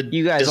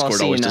 You guys Discord all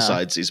seen, always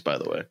decides these, by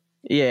the way.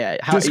 Yeah,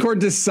 Discord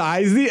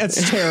decides these.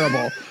 That's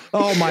terrible.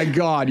 Oh my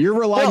god, you're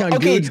relying on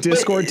Good's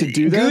Discord to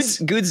do this.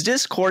 Good's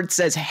Discord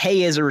says,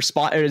 "Hey" is a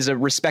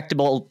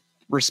respectable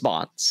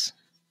response.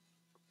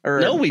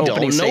 No, we don't.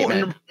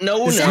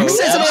 No. Zach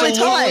says it all the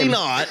time.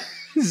 Not.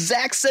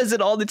 Zach says it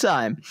all the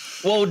time.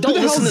 Well,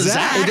 don't listen to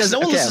Zach. No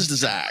one listens to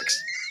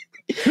Zach's.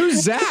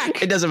 Who's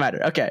Zach? It doesn't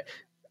matter. Okay.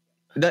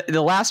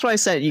 The last one I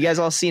sent, you guys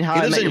all seen How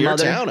I Met Your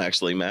Mother? Town,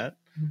 actually, Matt.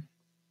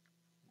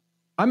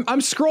 I'm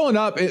scrolling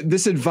up.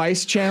 This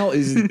advice channel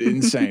is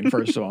insane.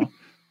 First of all,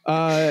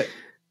 I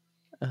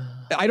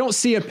don't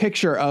see a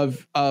picture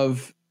of,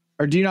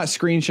 or do you not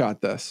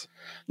screenshot this?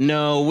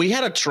 No, we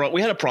had a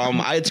problem.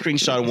 I had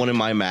screenshotted one of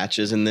my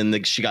matches, and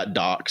then she got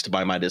doxxed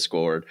by my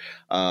Discord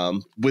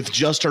with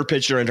just her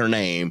picture and her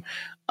name.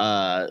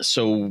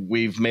 So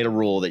we've made a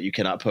rule that you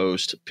cannot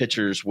post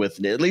pictures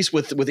with at least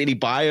with any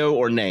bio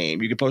or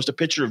name. You can post a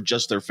picture of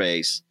just their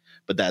face,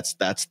 but that's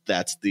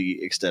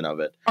the extent of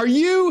it. Are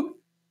you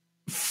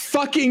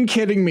fucking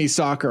kidding me,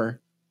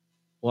 Soccer?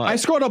 What? I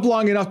scrolled up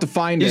long enough to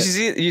find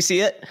it. You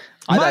see it?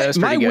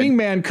 My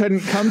wingman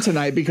couldn't come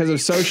tonight because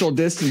of social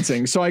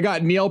distancing, so I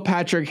got Neil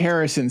Patrick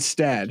Harris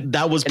instead.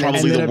 That was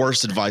probably the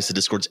worst advice the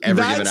Discord's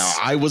ever given out.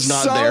 I was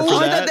not there for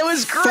that. I thought that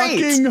was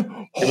great.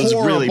 It was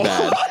really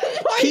bad.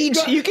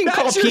 You can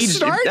call PG.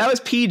 That was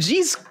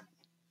PG's.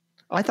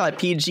 I thought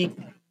PG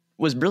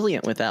was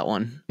brilliant with that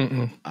one.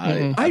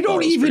 I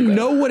don't even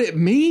know what it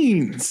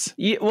means.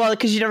 Well,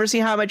 because you never see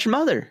How I Met Your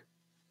Mother.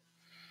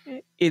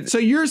 So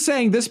you're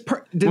saying this?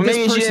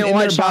 Maybe she didn't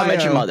watch How I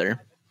Met Your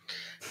Mother.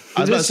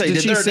 I was about to say,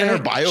 did her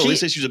bio at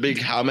least say she was a big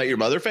How I Met Your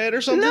Mother fan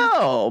or something?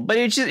 No, but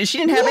she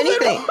didn't have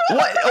anything.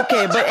 What?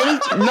 Okay,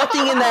 but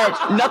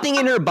nothing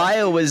in her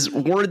bio was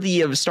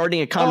worthy of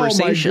starting a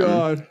conversation. Oh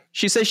my god!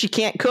 She says she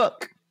can't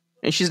cook,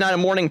 and she's not a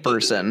morning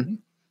person.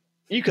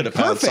 You could have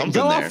found something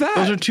Go there. Off that.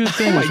 Those are 2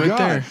 things right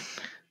there.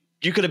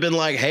 You could have been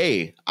like,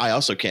 "Hey, I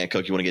also can't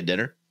cook. You want to get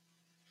dinner?"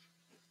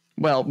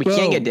 Well, we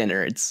can't get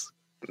dinner. It's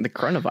the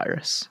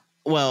coronavirus.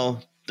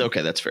 Well,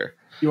 okay, that's fair.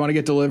 You want to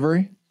get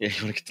delivery? Yeah,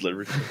 you want to get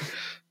delivery.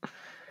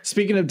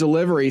 Speaking of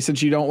delivery,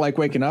 since you don't like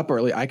waking up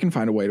early, I can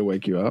find a way to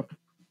wake you up.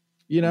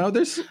 You know,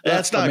 that's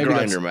not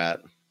Grindr,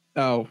 Matt.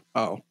 Oh,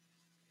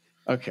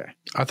 okay.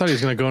 I thought he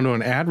was going to go into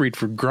an ad read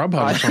for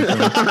Grubhub or something.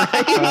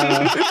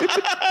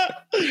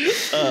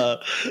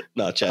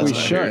 No, Chad. We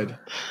should.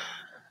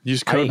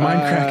 Use code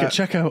Mindcrack at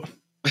checkout.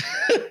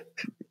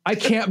 I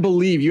can't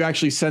believe you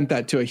actually sent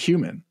that to a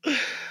human.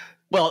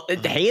 Well,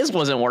 Hayes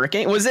wasn't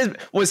working.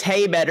 Was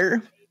Hay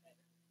better?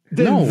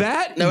 No,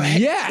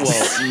 yes.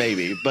 Well,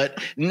 maybe, but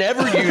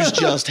never use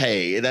just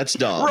hey. That's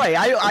dumb. Right.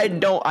 I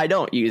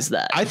don't use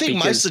that. I think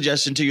my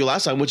suggestion to you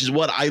last time, which is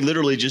what I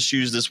literally just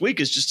used this week,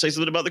 is just say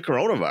something about the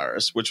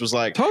coronavirus, which was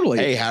like, totally.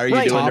 Hey, how are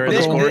you doing during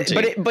this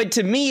quarantine? But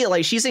to me,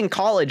 like, she's in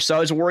college, so I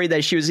was worried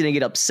that she was going to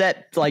get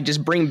upset. Like,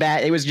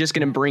 it was just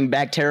going to bring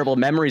back terrible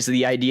memories of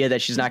the idea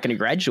that she's not going to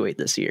graduate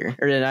this year.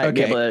 Or not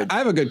be able to, I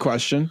have a good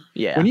question.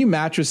 Yeah. When you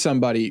match with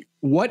somebody,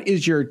 what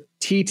is your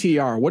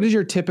TTR? What is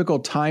your typical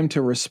time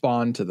to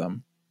respond to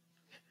them?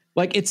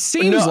 Like, it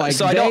seems like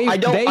so I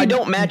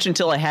don't match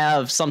until I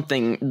have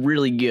something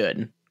really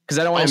good, because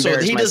I don't want to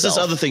embarrass myself. He does this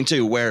other thing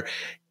too, where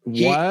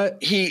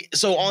What?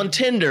 So on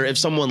Tinder, if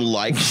someone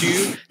likes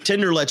you,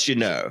 Tinder lets you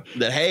know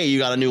that, hey, you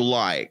got a new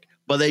like.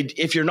 But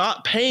if you're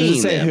not paying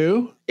does it say them,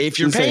 who? If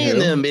you're paying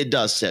them, it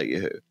does tell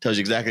you who. Tells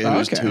you exactly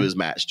who has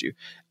matched you.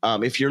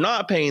 If you're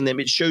not paying them,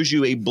 it shows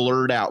you a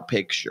blurred out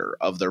picture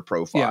of their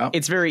profile. Yeah.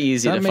 It's very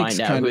easy to find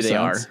out who they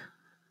are.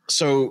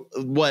 So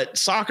what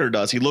Soccer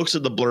does, he looks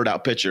at the blurred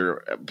out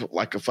picture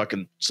like a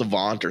fucking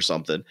savant or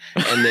something.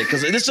 And then,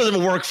 because this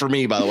doesn't work for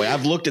me, by the way.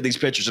 I've looked at these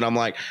pictures and I'm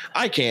like,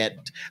 I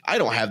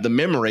don't have the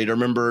memory to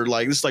remember.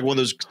 Like, this is like one of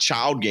those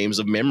child games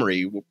of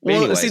memory.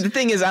 Well, see, the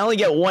thing is, I only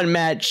get one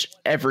match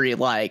every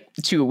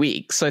 2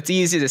 weeks. So it's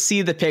easy to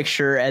see the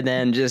picture and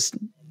then just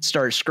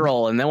start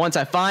scrolling. And then once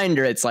I find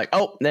her, it's like,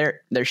 oh,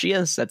 there she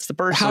is. That's the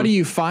person. How do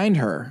you find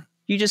her?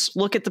 You just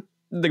look at the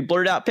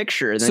blurred out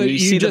picture, and then so you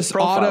see just the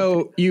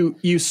profile.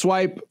 you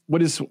swipe.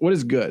 What is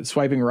good?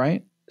 Swiping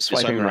right?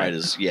 Swiping right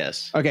is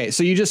yes. Okay,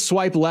 so you just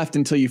swipe left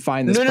until you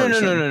find this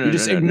person. No. You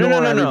just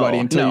ignore everybody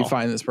until you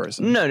find this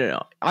person.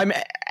 No. I'm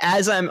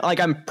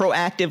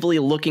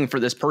proactively looking for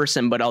this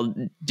person, but I'll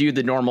do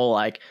the normal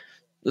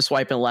the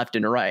swiping left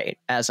and right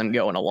as I'm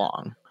going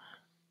along.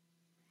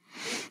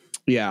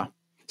 Yeah.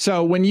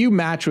 So when you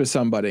match with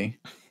somebody.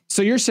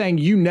 So you're saying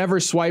you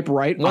never swipe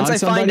right once on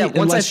somebody?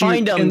 Once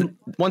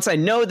I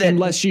know that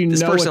unless you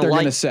know what they're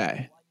going to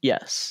say.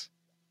 Yes.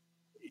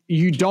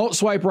 You don't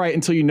swipe right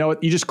until you know it.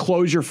 You just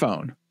close your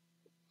phone.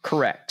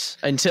 Correct.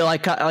 Until I'm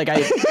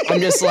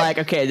just like,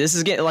 okay, this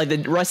is getting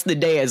the rest of the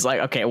day is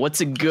okay,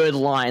 what's a good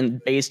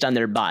line based on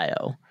their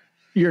bio?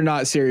 You're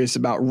not serious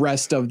about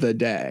rest of the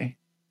day.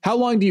 How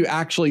long do you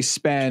actually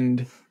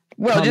spend?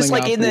 Well, just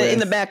in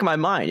the back of my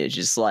mind, it's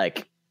just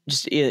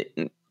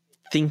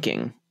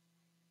thinking.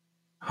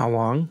 How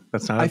long?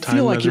 That's not a time I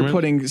feel like measurement. you're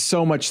putting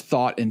so much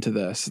thought into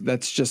this.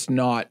 That's just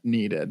not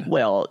needed.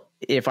 Well,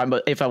 if I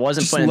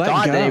wasn't putting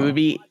thought, then it would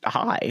be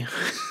high.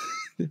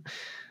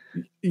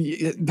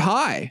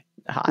 High.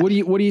 What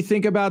do you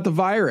think about the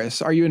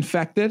virus? Are you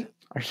infected?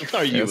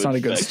 That's not a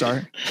good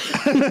start.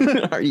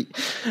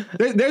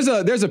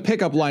 There's a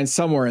pickup line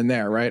somewhere in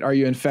there, right? Are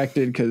you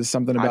infected? Because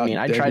something about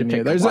I tried to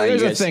pick there's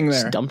a thing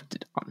there.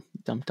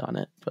 Dumped on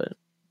it, but.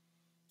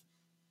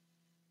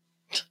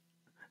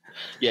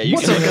 Yeah, you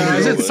what's up,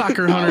 guys? It's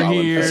Soccer Hunter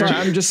here. Sorry,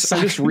 I'm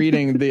just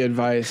reading the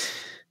advice.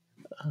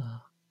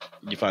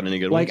 You find any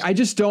good ones? I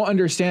just don't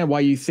understand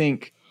why you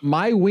think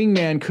my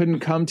wingman couldn't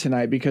come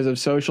tonight because of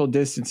social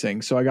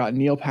distancing, so I got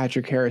Neil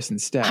Patrick Harris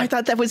instead. I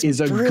thought that was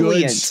a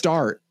good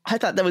start. I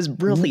thought that was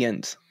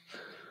brilliant.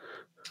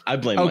 I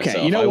blame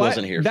myself. You know I what?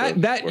 wasn't here.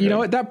 You know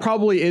what? That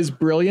probably is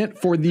brilliant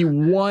for the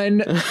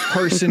one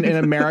person in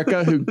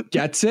America who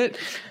gets it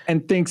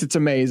and thinks it's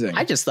amazing.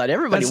 I just thought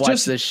everybody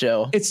watched this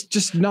show. It's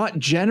just not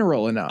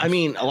general enough. I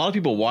mean, a lot of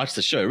people watch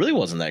the show. It really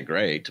wasn't that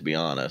great, to be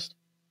honest.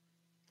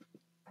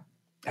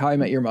 How I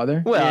Met Your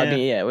Mother? Well, I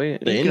mean,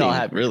 the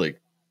ending really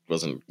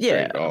wasn't great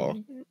at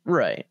all.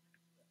 Right.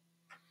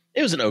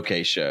 It was an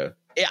okay show.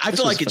 I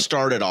feel like it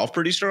started off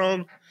pretty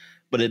strong,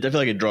 but I feel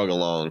like it drug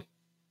along.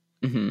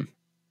 Mm-hmm.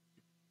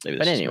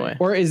 But anyway,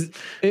 or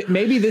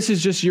maybe this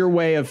is just your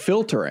way of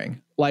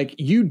filtering. Like,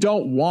 you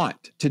don't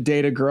want to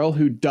date a girl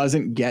who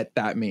doesn't get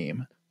that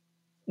meme.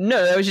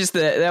 No, that was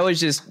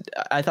just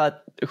I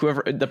thought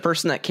the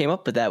person that came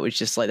up with that was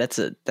just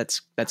that's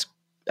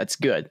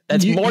good.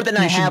 That's more than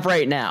I have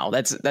right now.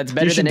 That's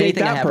better than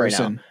anything I have right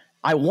now.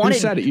 I wanted. Who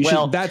said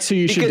it? That's who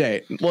you should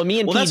date. Well, me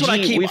and PG, that's what I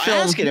keep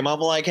asking him.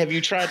 I'm like, have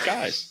you tried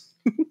guys?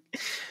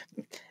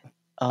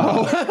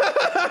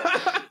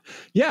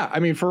 Yeah, I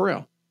mean, for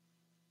real.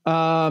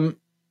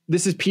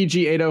 This is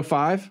PG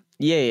 805.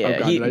 Yeah. Oh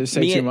God, did I just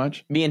say too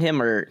much? Me and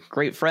him are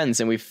great friends,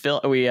 and we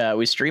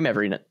stream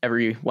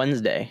every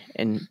Wednesday.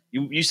 And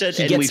you said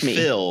and we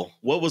fill.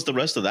 What was the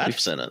rest of that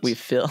sentence? We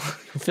fill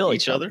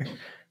each other.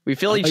 We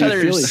feel each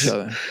other's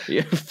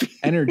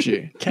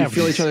energy. You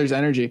feel each other's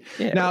energy.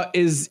 Yeah. Now,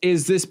 is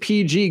this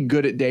PG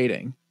good at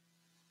dating?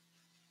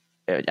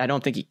 I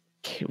don't think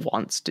he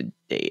wants to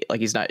date.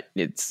 Like, he's not.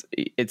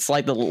 It's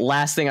like the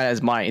last thing on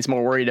his mind. He's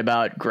more worried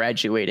about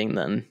graduating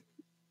than.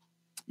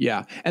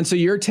 Yeah, and so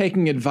you're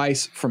taking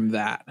advice from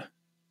that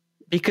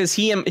because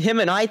him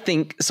and I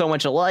think so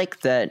much alike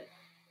that.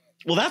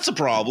 Well, that's a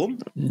problem.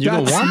 You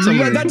don't want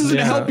somebody. That doesn't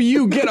help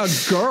you get a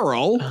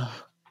girl.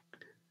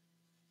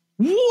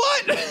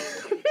 What?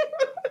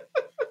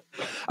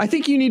 I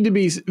think you need to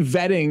be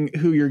vetting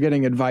who you're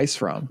getting advice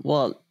from.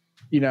 Well,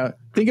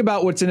 think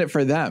about what's in it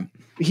for them.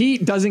 He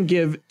doesn't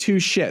give two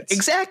shits.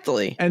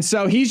 Exactly. And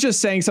so he's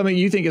just saying something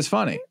you think is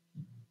funny.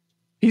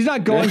 He's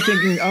not going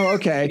thinking, oh,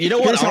 okay. You know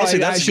what? Honestly,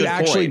 that's a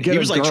good point. He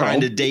was like girl.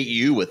 trying to date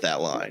you with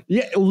that line.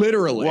 Yeah,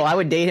 literally. Well, I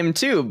would date him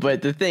too,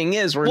 but the thing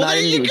is, we're not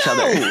into each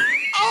other.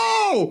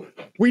 Oh,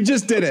 we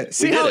just did it.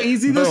 See how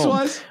easy this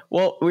was?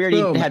 Well, we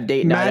already have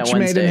date night on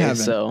Wednesday,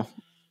 so.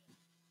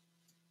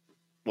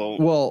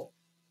 Well,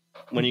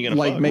 when are you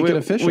gonna make it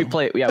official? We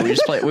play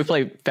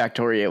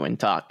Factorio and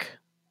talk.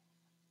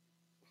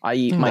 I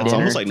eat my dinner. It's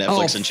almost like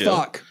Netflix and chill.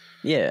 Fuck.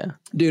 Yeah,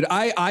 dude,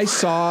 I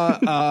saw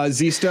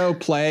Zisto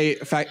play.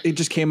 It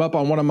just came up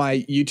on one of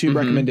my YouTube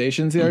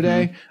recommendations the other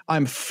day.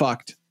 I'm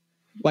fucked.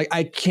 Like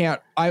I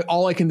can't.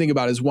 All I can think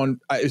about is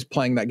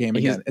playing that game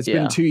again. It's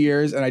been 2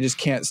 years, and I just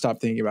can't stop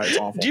thinking about it. It's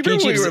awful. Do you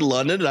remember when we were in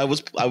London and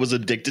I was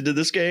addicted to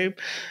this game?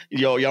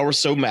 Y'all were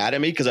so mad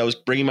at me because I was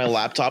bringing my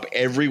laptop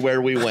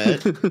everywhere we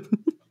went to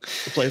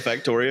play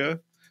Factorio.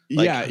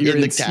 Like, you're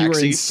in the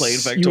taxi playing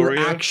Factorio. You were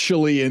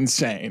actually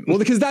insane. Well,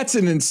 because that's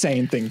an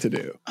insane thing to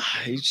do.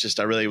 I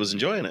really was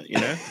enjoying it.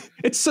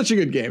 It's such a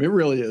good game. It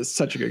really is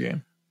such a good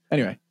game.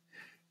 Anyway,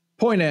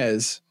 point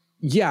is.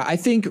 Yeah, I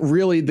think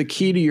really the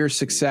key to your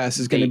success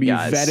is going to be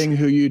vetting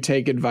who you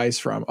take advice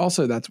from.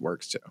 Also, that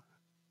works too.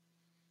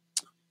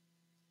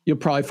 You'll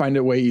probably find it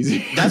way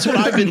easier. That's what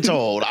I've been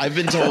told. I've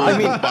been told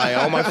by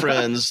all my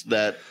friends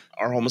that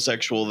are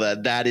homosexual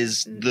that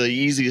is the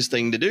easiest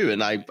thing to do.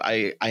 And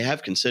I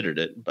have considered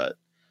it, but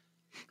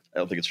I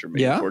don't think it's for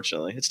me,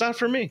 unfortunately. It's not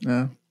for me.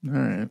 Yeah. All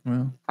right.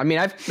 Well, I mean,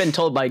 I've been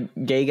told by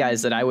gay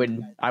guys that I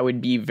would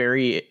be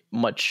very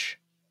much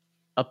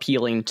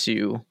appealing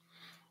to.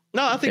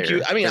 No, I think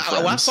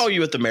I saw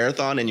you at the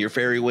marathon in your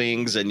fairy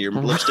wings and your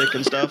lipstick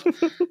and stuff.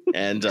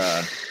 And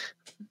I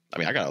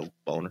got a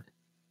boner.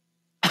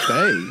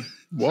 Hey,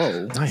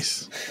 whoa.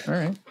 Nice. All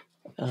right.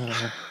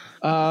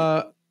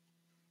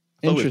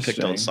 We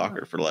picked on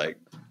soccer for like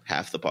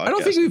half the podcast. I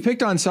don't think we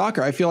picked on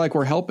soccer. I feel like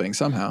we're helping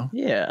somehow.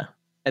 Yeah.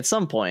 At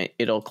some point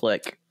it'll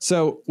click.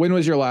 So when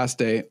was your last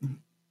date?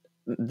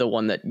 The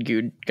one that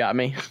Good got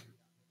me.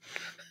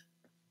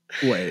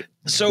 Wait.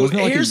 So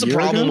here's the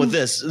problem with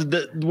this.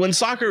 When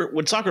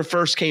soccer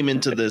first came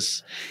into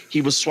this,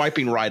 he was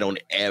swiping right on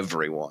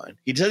everyone.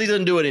 He said he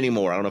doesn't do it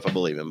anymore. I don't know if I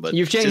believe him, but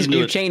you've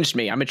changed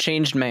me. I'm a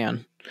changed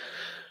man.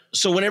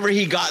 So whenever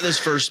he got this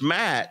first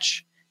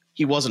match,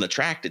 he wasn't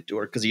attracted to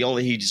her because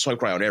he just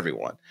swiped right on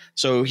everyone.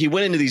 So he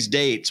went into these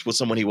dates with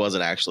someone he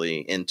wasn't actually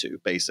into,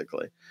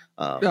 basically.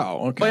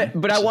 Okay.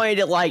 But I wanted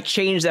to like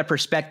change that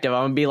perspective.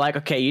 I'm gonna be like,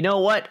 okay, you know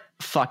what?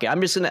 Fuck it. I'm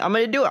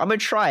gonna do it. I'm gonna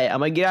try it. I'm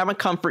gonna get out of my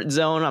comfort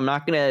zone. I'm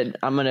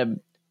gonna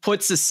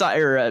put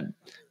society.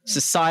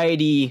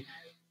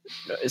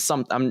 I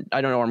don't know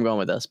where I'm going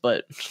with this,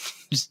 but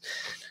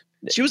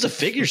she was a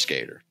figure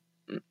skater.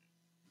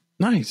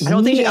 Nice. I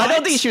don't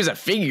think she was a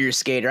figure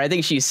skater. I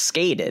think she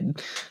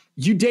skated.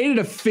 You dated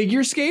a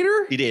figure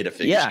skater? He dated a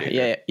figure skater.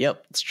 Yeah.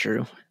 Yep. It's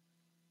true.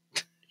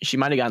 She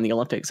might have gotten the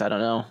Olympics. I don't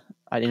know.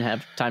 I didn't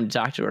have time to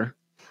talk to her.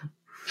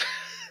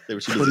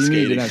 What do you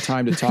mean you didn't have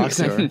time to talk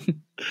to her?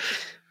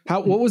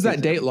 What was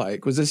that date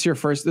like? Was this your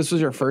first? This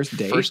was your first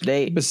date. First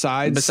date.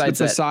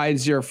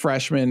 Besides your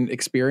freshman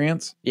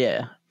experience.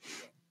 Yeah.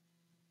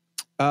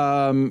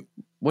 What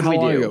did we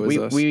do?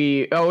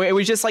 It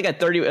was just like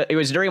it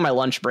was during my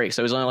lunch break,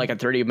 so it was only like a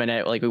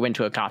 30-minute. Like we went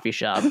to a coffee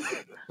shop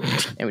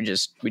and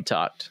we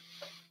talked,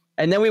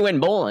 and then we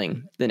went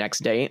bowling the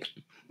next date.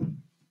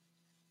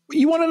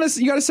 You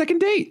got a second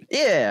date?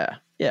 Yeah.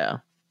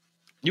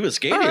 You was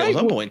skating at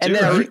some point too,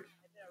 right?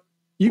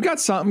 You got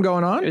something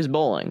going on? It was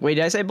bowling. Wait,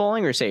 did I say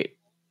bowling or skate?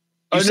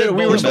 You said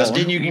we were supposed,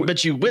 didn't you?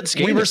 But you went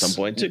skating at some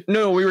point too.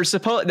 No, we were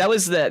supposed. That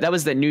was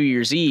the New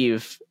Year's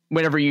Eve.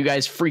 Whenever you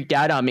guys freaked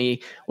out on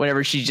me,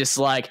 whenever she's just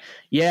like,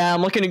 yeah,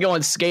 I'm looking to go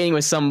on skating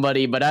with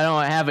somebody, but I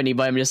don't have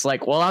anybody. I'm just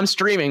like, well, I'm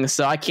streaming,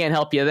 so I can't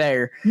help you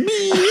there.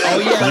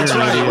 Oh yeah, that's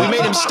right. We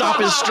made him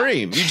stop his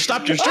stream. You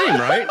stopped your stream,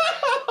 right?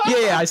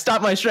 Yeah, I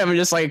stopped my stream. I'm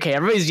just like, okay,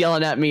 everybody's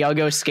yelling at me. I'll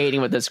go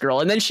skating with this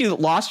girl. And then she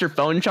lost her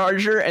phone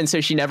charger, and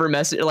so she never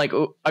messaged. Like,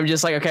 I'm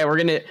just like, okay, we're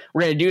gonna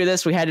do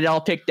this. We had it all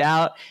picked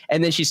out,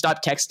 and then she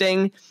stopped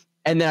texting.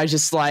 And then I was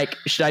just like,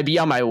 should I be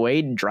on my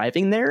way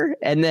driving there?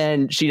 And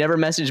then she never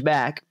messaged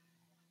back.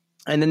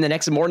 And then the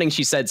next morning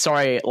she said,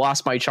 sorry,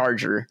 lost my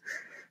charger.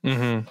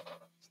 Mm-hmm.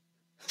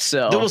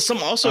 So there was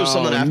something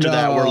after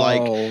that where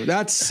like,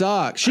 that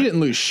sucks. She didn't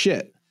lose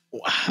shit.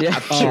 Yeah,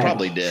 she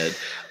probably did.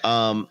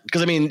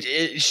 Because I mean,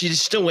 she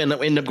still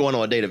ended up going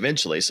on a date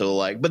eventually. So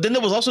like, but then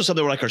there was also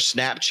something where like her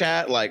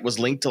Snapchat like was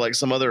linked to like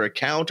some other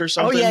account or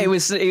something. Oh yeah, it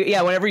was.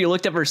 Yeah, whenever you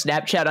looked up her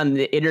Snapchat on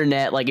the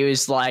internet, like it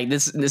was like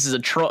this is a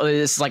troll.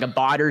 This is like a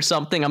bot or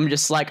something. I'm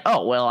just like,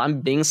 oh well, I'm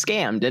being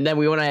scammed. And then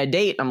we went on a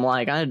date. I'm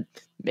like, I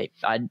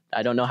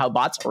don't know how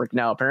bots work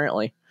now.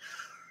 Apparently,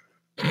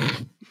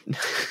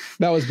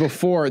 that was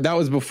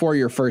before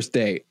your first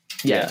date.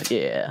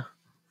 Yeah.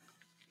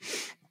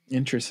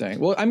 Interesting.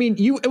 Well, I mean,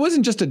 it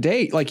wasn't just a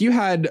date. Like you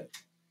had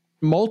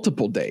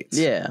multiple dates.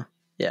 Yeah.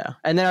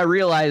 And then I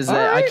realized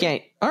that I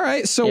can't. All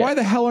right. So why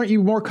the hell aren't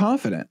you more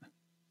confident?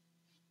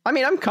 I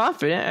mean, I'm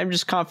confident. I'm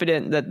just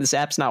confident that this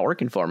app's not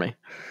working for me,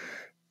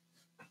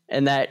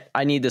 and that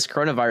I need this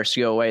coronavirus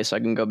to go away so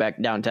I can go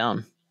back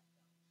downtown.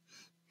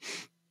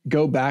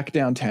 Go back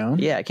downtown?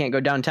 Yeah, I can't go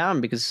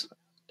downtown because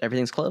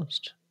everything's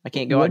closed. I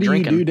can't go out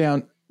drinking.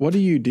 What do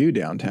you do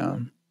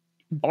downtown?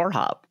 Bar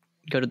hop.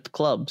 Go to the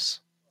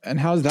clubs. And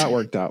how's that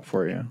worked out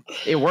for you?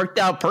 It worked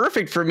out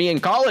perfect for me in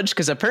college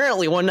because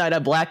apparently one night I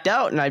blacked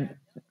out and I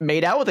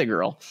made out with a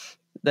girl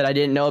that I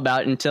didn't know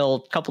about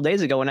until a couple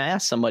days ago when I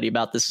asked somebody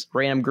about this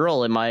random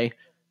girl in my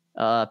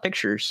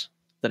pictures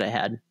that I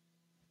had.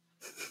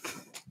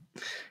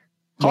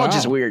 College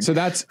is weird. So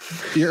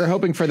you're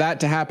hoping for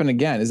that to happen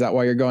again. Is that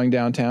why you're going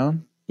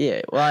downtown?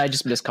 Yeah. Well, I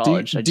just missed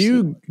college.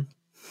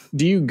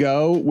 Do you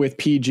go with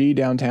PG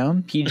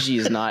downtown? PG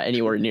is not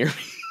anywhere near me.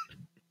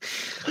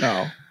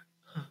 Oh,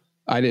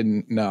 I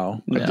didn't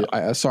know.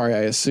 No. Sorry,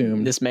 I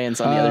assumed. This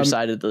man's on the other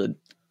side of the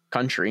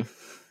country.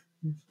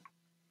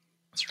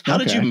 How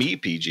did you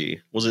meet PG?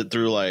 Was it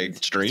through like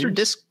streams? Through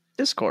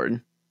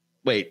Discord.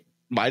 Wait,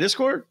 my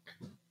Discord?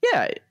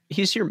 Yeah,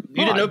 he's your.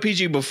 You didn't know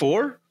PG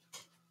before?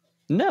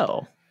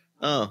 No.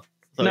 Oh.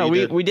 No,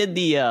 we did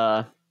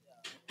the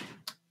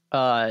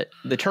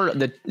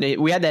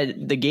we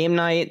had the game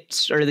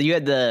nights, or you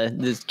had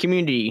the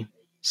community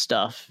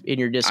stuff in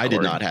your Discord. I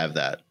did not have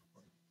that.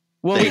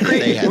 Well,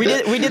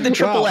 we did the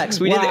Triple X.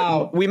 We met.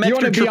 You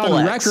want to be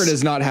on X. record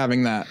as not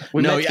having that?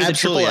 No,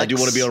 absolutely. I do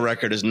want to be on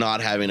record as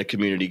not having a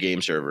community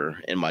game server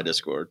in my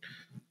Discord.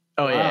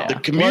 Oh yeah, the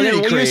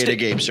community created a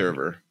game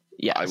server.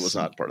 Yes. I was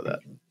not part of that.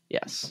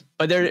 Yes,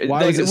 but there.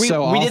 Why was it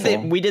so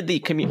awful? We did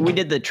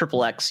the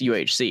Triple X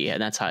UHC,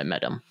 and that's how I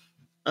met him.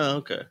 Oh,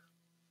 okay.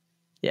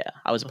 Yeah,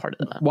 I was a part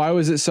of that. Why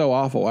was it so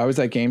awful? Why was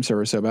that game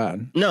server so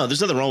bad? No,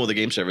 there's nothing wrong with the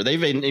game server.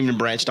 They've even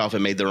branched off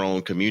and made their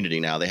own community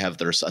now. They have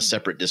a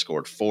separate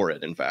Discord for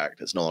it. In fact,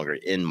 it's no longer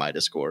in my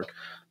Discord.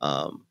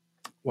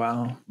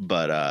 Wow.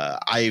 But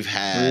I've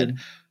had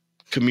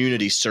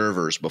community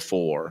servers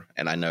before,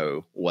 and I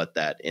know what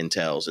that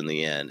entails in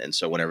the end. And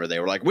so whenever they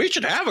were like, we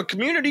should have a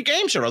community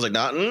game server, I was like,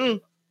 not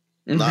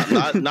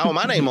with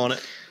my name on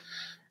it.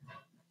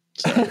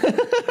 So,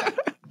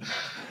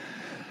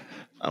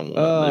 I won't do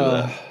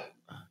that.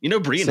 You know,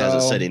 Brian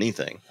hasn't said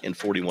anything in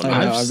 41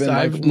 minutes.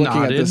 I've been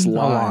looking at this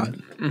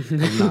line.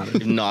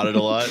 You've nodded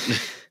a lot.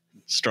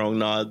 Strong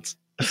nods.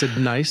 I said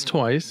nice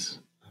twice.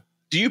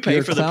 Do you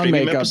pay for the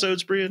premium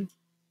episodes, Brian?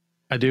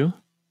 I do.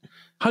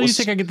 How do you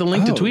think I get the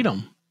link to tweet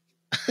them?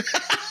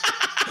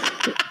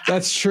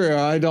 That's true.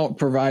 I don't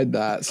provide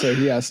that, so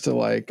he has to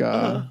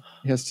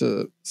he has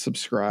to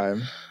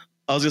subscribe.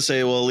 I was gonna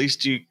say, well, at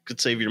least you could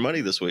save your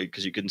money this week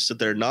because you can sit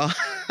there and nod.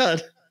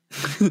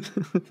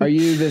 Are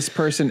you this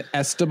person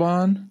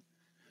Esteban?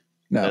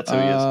 No, that's who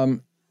he is.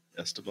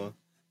 Esteban.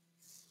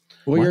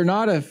 Well, what? you're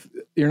not a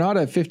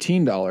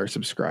 $15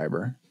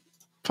 subscriber.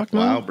 Fuck no.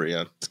 Wow,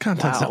 Brian. This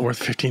content's not worth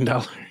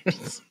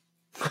 $15.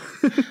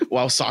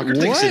 Well, Soccer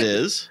thinks it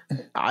is.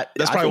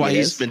 That's probably why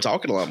he's been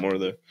talking a lot more,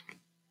 though.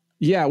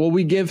 Yeah, well,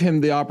 we give him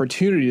the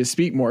opportunity to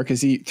speak more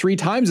because he 3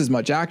 times as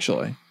much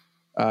actually,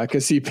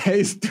 because he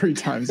pays 3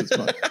 times as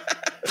much.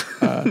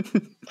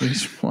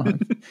 Each one.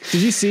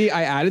 Did you see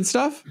I added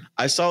stuff?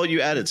 I saw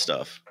you added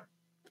stuff.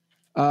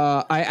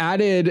 I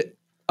added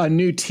a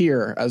new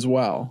tier as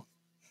well.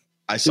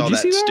 I saw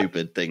that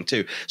stupid thing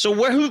too. So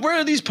where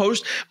are these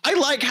posts? I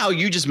like how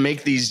you just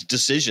make these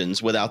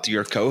decisions without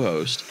your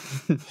co-host.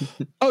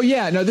 Oh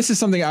yeah, no, this is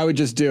something I would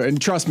just do, and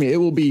trust me, it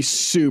will be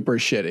super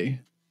shitty.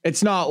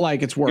 It's not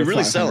like it's worth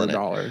really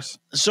 $500.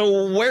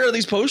 So where are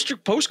these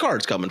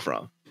postcards coming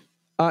from?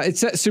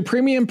 It's at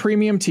Supremium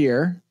Premium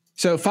tier.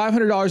 So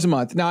 $500 a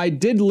month. Now I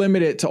did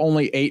limit it to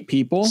only 8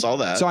 people. Saw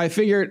that. So I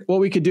figured what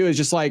we could do is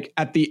just like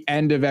at the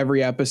end of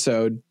every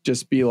episode,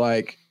 just be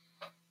like,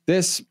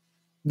 this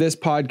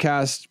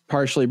podcast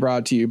partially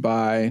brought to you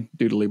by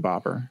Doodly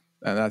Bopper.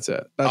 And that's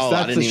it. That's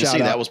I didn't even see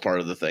that was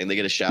part of the thing. They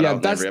get a shout out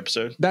in every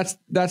episode. That's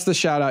the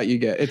shout out you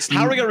get.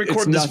 How are we going to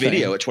record this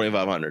video at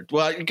 2,500?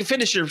 Well, you can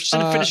finish your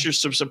superb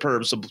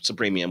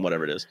Supremium,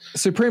 whatever it is.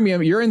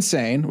 Supremium, you're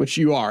insane, which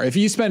you are. If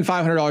you spend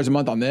 $500 a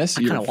month on this,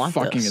 you're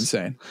fucking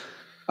insane.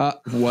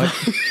 What?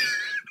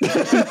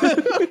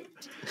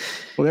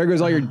 Well, there goes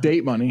all your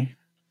date money.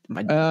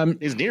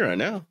 He's near right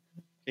now.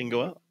 He can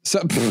go out.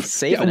 So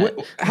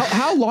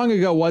how long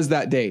ago was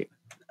that date?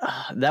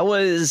 That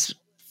was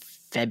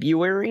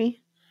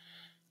February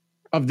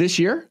of this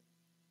year.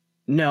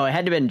 No, it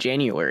had to have been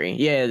January.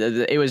 Yeah,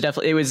 it was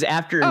definitely. It was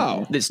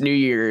after this New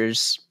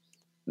Year's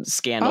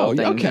scandal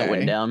thing that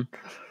went down.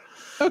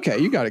 Okay,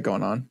 you got it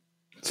going on.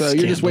 So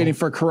you're just waiting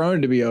for Corona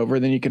to be over,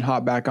 then you can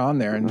hop back on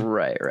there and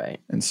right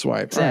and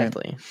swipe.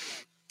 Exactly.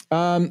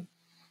 Right.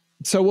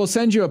 So we'll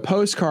send you a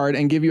postcard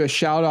and give you a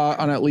shout out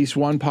on at least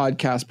one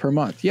podcast per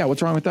month. Yeah,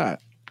 what's wrong with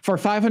that? For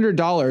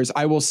 $500,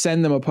 I will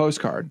send them a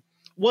postcard.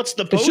 What's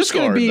the postcard? It's just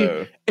going to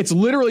be. It's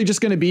literally just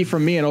going to be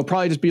from me, and it'll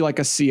probably just be like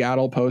a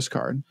Seattle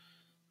postcard.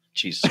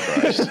 Jesus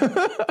Christ!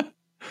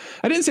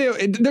 I didn't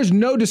say there's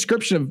no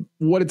description of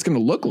what it's going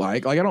to look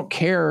like. Like I don't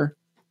care.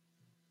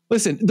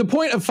 Listen, the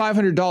point of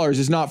 $500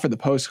 is not for the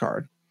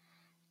postcard.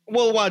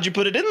 Well, why'd you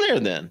put it in there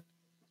then?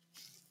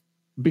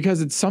 Because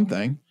it's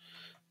something.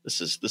 This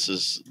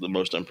is the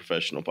most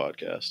unprofessional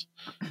podcast.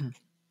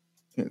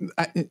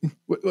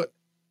 What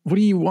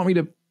do you want me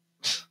to?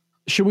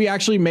 Should we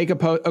actually make a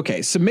post?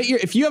 Okay,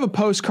 if you have a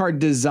postcard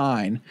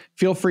design,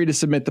 feel free to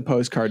submit the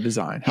postcard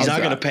design. He's not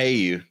going to pay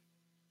you.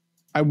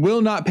 I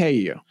will not pay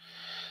you,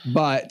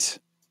 but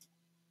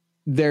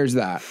there's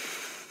that.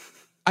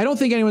 I don't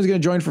think anyone's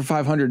going to join for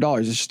 $500.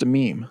 It's just a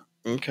meme.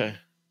 Okay.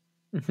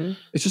 Mm-hmm.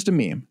 It's just a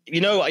meme. You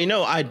know,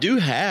 I do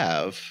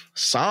have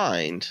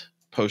signed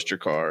poster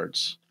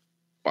cards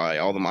by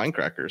all the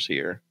Minecrackers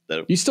here.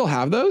 You still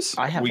have those?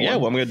 I have. Yeah,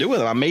 what I'm going to do with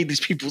them? I made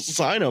these people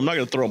sign them. I'm not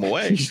going to throw them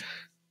away.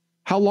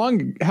 How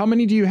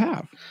many do you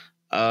have?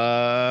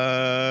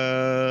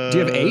 Do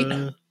you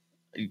have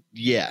 8?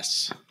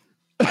 Yes.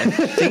 I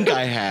think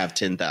I have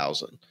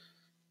 10,000.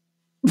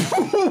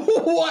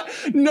 What?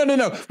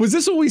 No. Was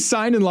this what we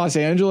signed in Los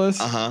Angeles?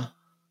 Uh-huh.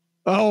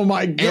 Oh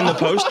my God. And the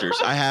posters.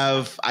 I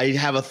have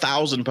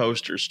 1,000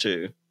 posters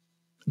too.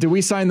 Did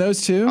we sign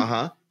those too?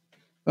 Uh-huh.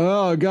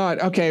 Oh God.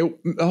 Okay.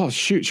 Oh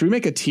shoot. Should we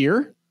make a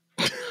tier?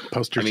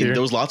 Poster tier.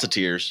 There was lots of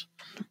tiers.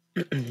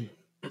 I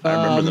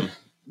remember them.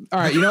 All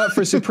right. You know what?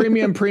 For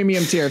premium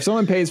tier, if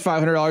someone pays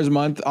 $500 a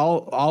month,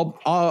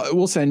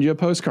 we'll send you a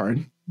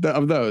postcard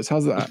of those.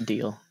 How's that?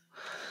 Deal.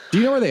 Do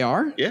you know where they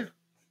are? Yeah.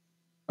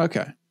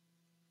 Okay.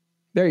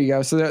 There you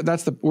go. So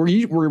that's the. Were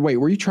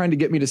you trying to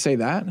get me to say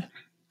that?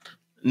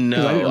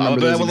 No,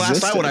 but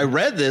last night when I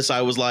read this,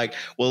 I was like,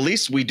 well, at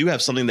least we do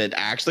have something that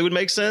actually would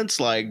make sense.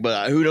 Like,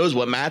 but who knows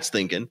what Matt's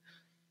thinking?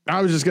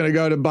 I was just going to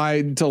go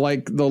to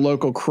like the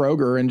local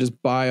Kroger and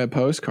just buy a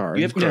postcard.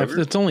 You have Kroger?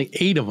 Yeah, it's only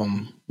 8 of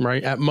them,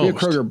 right? At most.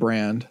 Kroger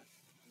brand.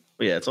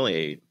 Yeah, it's only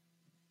 8.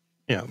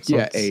 Yeah. So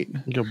yeah,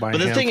 8. Go buy.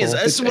 But the thing is,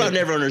 this is what I've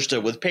never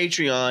understood with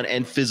Patreon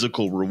and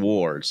physical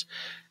rewards.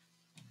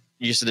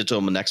 You send it to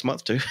them the next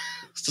month too.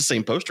 It's the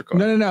same poster card.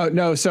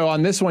 No. So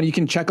on this one, you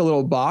can check a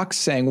little box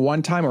saying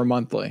one time or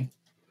monthly,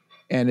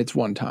 and it's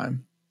one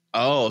time.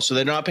 Oh, so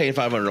they're not paying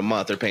 $500 a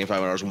month; they're paying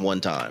 $500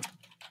 one time.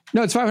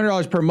 No, it's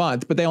 $500 per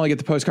month, but they only get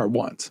the postcard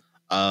once.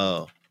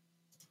 Oh,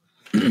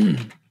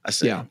 I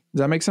see. Yeah, does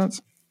that make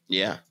sense?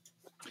 Yeah.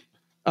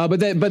 But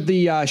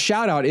the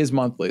shout out is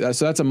monthly,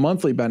 so that's a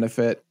monthly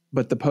benefit,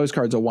 but the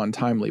postcard's a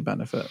one-timely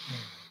benefit.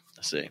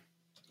 I see.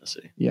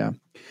 Yeah.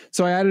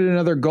 So I added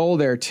another goal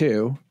there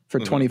too for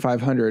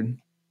 2,500.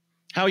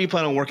 How are you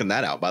planning on working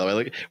that out, by the way?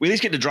 Like, we at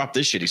least get to drop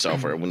this shitty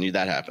software when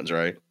that happens,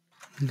 right?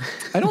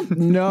 I don't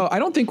know. I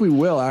don't think we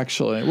will,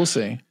 actually. We'll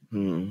see.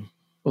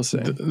 We'll see.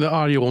 The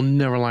audio will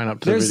never line up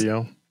to the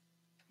video.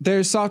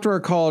 There's software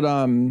called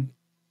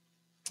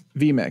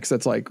vMix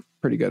that's like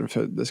pretty good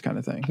for this kind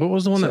of thing. What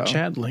was the one that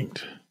Chad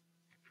linked?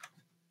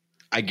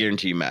 I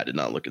guarantee you Matt did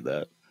not look at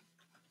that.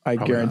 I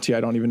guarantee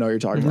I don't even know what you're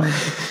talking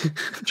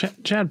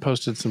about. Chad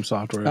posted some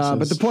software.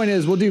 But the point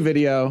is, we'll do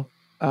video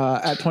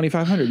at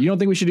 2,500. You don't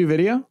think we should do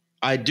video?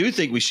 I do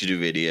think we should do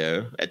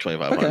video at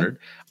 2,500. Okay.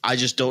 I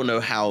just don't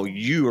know how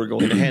you are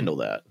going to handle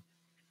that.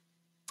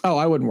 Oh,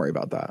 I wouldn't worry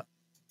about that.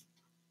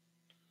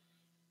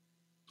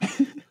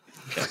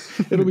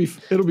 It'll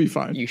be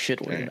fine. You should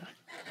worry about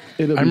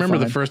it. I remember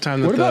the first time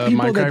that the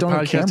Minecraft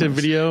podcast did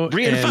video.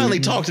 Brian finally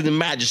talked and then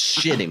Matt just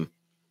shit him.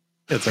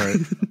 That's all right.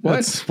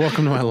 What?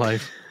 Welcome to my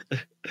life.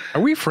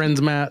 Are we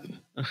friends, Matt?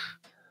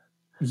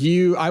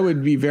 I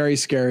would be very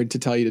scared to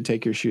tell you to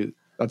take your shoes.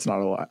 That's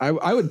not a lie.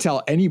 I would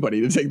tell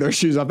anybody to take their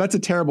shoes off. That's a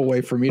terrible way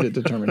for me to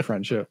determine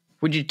friendship.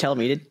 Would you tell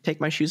me to take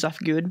my shoes off,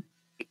 Good?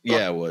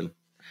 Yeah, I would.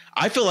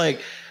 I feel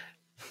like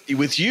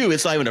with you,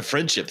 it's not even a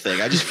friendship thing.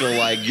 I just feel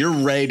like you're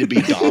ready to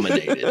be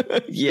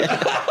dominated.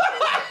 Yeah.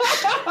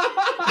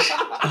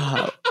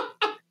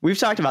 We've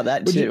talked about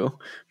that too.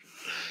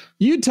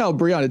 You'd tell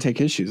Breon to take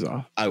his shoes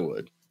off. I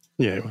would.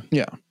 Yeah.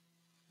 Yeah.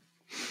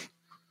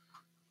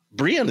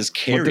 Brian has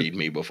carried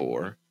me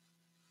before.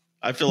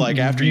 I feel like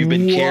after you've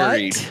been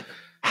carried.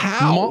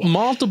 How?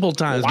 Multiple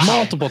times. Wow.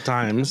 Multiple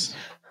times.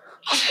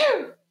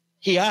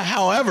 He,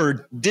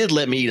 however, did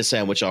let me eat a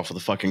sandwich off of the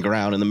fucking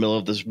ground in the middle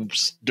of this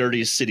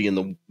dirtiest city in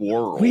the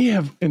world. We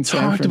have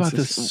talked about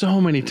this so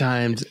many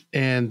times.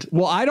 And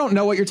well, I don't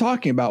know what you're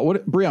talking about.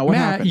 What, Brian, what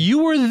happened?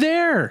 You were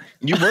there.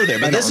 You were there,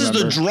 but this is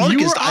the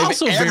drunkest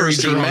I've ever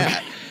seen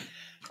Matt.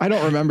 I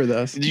don't remember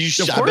this.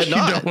 Of course you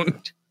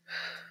don't.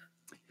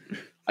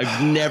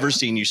 I've never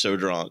seen you so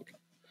drunk.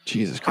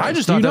 Jesus Christ. I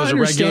just thought that was a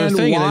regular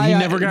thing and he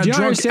never got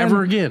drunk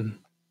ever again.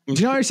 Do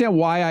you understand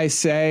why I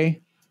say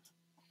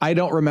I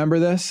don't remember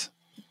this?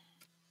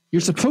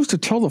 You're supposed to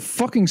tell the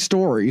fucking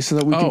story so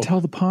that we can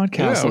tell the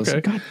podcast. Yeah,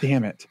 okay. God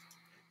damn it.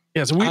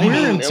 Yeah, so we were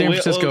in San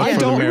Francisco for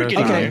the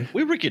marathon. Okay.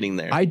 We were getting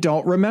there. I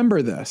don't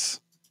remember this.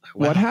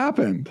 Wow. What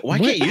happened? Why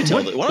can't you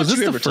tell it? Why don't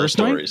you ever tell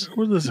stories?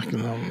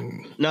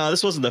 No,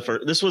 this wasn't the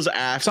first. This was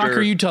after.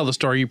 Soccer, you tell the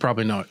story. You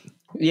probably know it.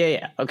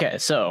 Yeah. Okay,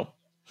 so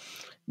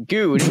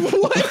Good. What? He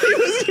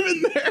wasn't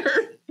even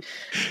there.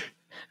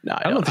 No,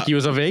 I don't think he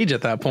was of age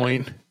at that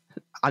point.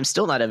 I'm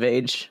still not of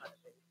age.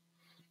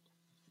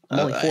 I'm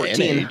only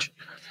 14.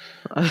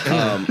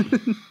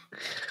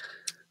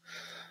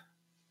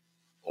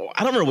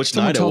 I don't remember which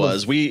night it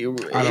was.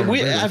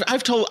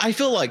 I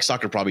feel like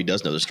Soccer probably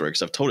does know the story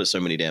because I've told it so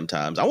many damn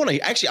times. I want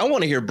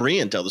to hear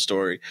Brian tell the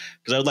story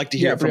because I would like to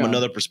hear it from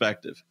another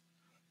perspective.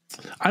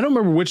 I don't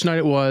remember which night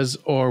it was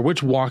or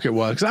which walk it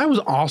was because I was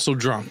also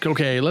drunk.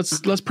 Okay,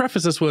 let's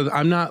preface this with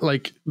I'm not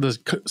like the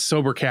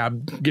sober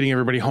cab getting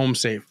everybody home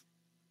safe.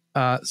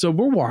 So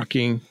we're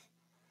walking.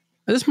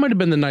 This might have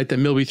been the night that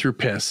Milby threw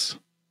piss.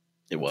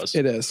 It was.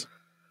 It is.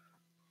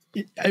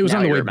 It was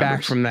on the way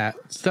back from that.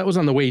 So that was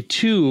on the way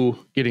to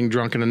getting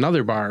drunk in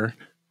another bar.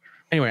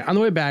 Anyway, on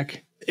the way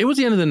back, it was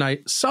the end of the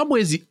night.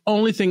 Subway is the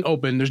only thing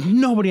open. There's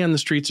nobody on the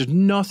streets. There's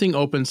nothing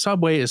open.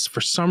 Subway is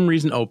for some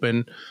reason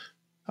open.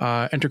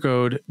 Enter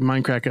code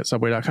Minecraft at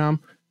subway.com.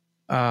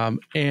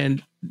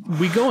 And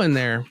we go in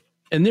there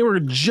and they were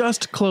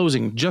just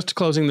closing.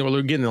 They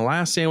were getting the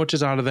last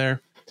sandwiches out of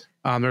there.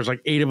 There's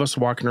like 8 of us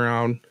walking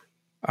around.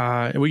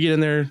 And we get in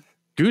there.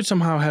 Dude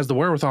somehow has the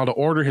wherewithal to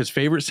order his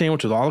favorite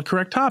sandwich with all the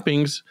correct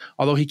toppings,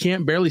 although he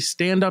can't barely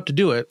stand up to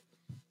do it.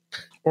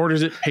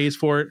 Orders it, pays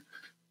for it.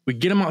 We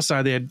get him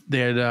outside. They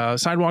had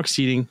sidewalk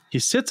seating. He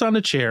sits on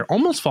a chair,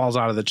 almost falls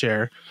out of the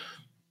chair,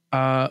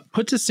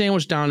 puts his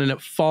sandwich down, and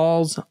it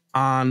falls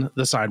on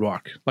the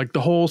sidewalk. Like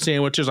the whole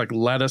sandwich is like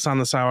lettuce on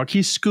the sidewalk.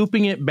 He's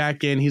scooping it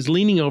back in. He's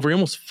leaning over. He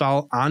almost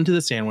fell onto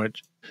the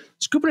sandwich,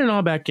 scooping it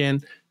all back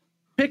in,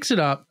 picks it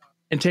up,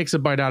 and takes a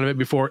bite out of it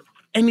before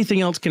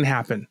anything else can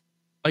happen.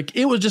 Like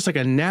it was just like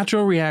a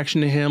natural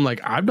reaction to him.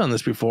 Like, I've done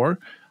this before.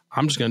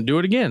 I'm just going to do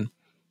it again.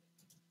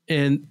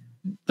 And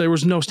there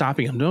was no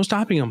stopping him.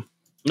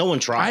 No one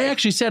tried. I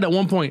actually said at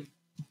one point,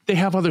 they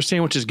have other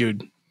sandwiches,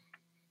 good.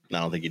 I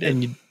don't think you did.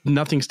 And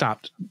nothing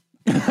stopped.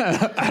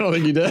 I don't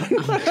think you did.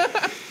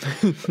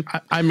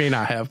 I may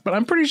not have, but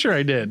I'm pretty sure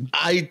I did.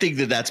 I think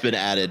that's been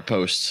added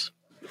post.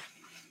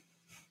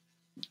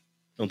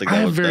 I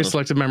have very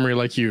selective memory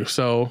like you,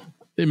 so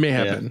it may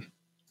have been.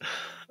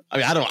 I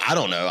mean, I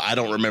don't know. I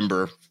don't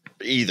remember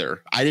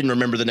either. I didn't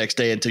remember the next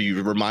day until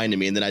you reminded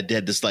me. And then I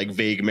did this like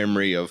vague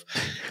memory of,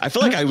 I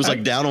feel like I was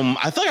like down on,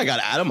 I feel like I got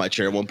out of my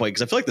chair at one point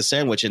because I feel like the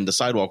sandwich and the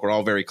sidewalk were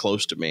all very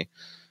close to me.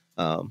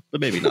 But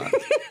maybe not.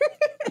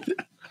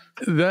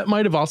 That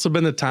might have also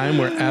been the time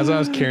where as I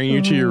was carrying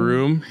you to your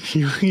room,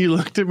 you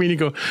looked at me and you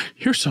go,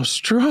 "You're so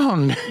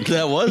strong."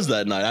 That was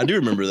that night. I do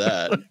remember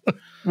that.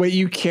 Wait,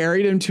 you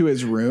carried him to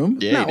his room?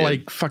 Yeah, not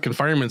like fucking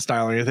fireman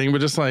style or anything, but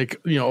just like,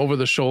 over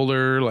the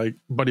shoulder, like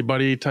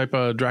buddy type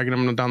of dragging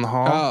him down the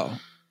hall. Oh.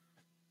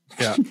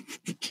 Yeah.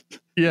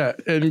 Yeah.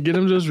 And get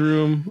him to his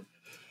room.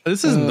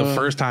 This isn't the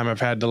first time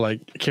I've had to like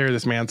carry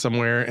this man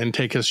somewhere and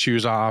take his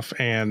shoes off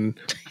and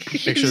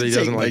make sure that he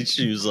doesn't like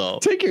shoes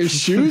off. Take your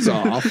shoes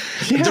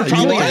off. Yeah, there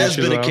probably has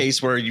been a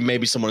case where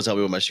maybe someone has helped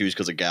me with my shoes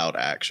because of gout,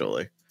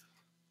 actually.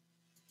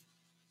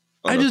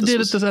 I just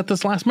did it at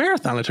this last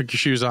marathon. I took your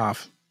shoes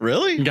off.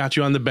 Really? And got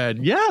you on the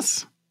bed.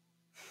 Yes.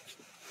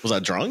 Was I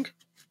drunk?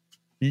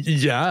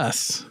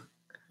 Yes.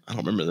 I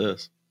don't remember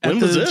this. When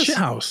was this? Shit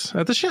house.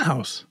 At the shit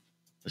house.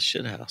 The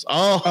shit house.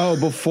 Oh,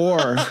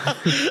 before.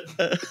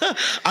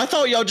 I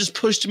thought y'all just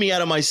pushed me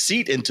out of my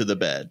seat into the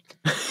bed.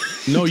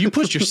 No, you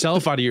pushed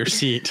yourself out of your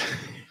seat,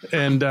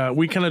 and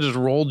we kind of just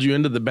rolled you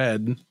into the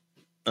bed.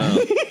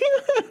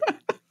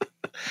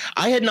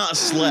 I had not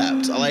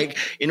slept. Like,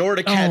 in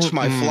order to catch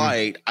my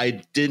flight,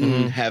 I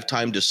didn't have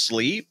time to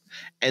sleep.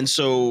 And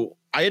so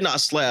I had not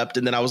slept.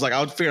 And then I was like,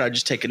 I figured I'd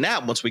just take a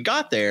nap once we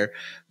got there.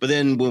 But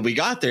then when we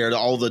got there,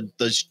 all the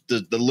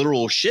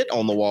literal shit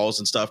on the walls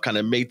and stuff kind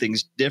of made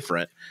things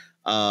different.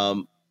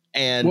 What?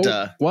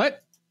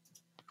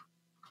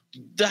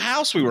 The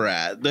house we were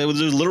at, there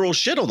was literal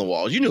shit on the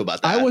walls. You knew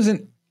about that. I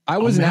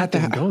wasn't at the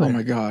house. Oh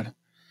my God.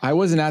 I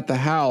wasn't at the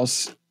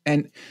house.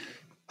 And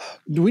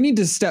do we need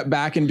to step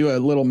back and do a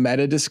little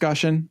meta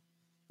discussion?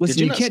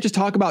 Listen, you can't just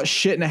talk about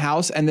shit in a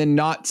house and then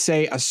not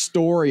say a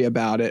story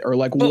about it or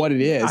like what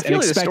it is and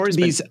expect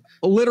these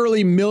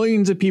literally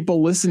millions of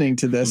people listening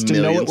to this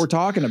to know what we're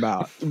talking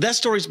about. That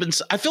story's been,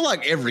 I feel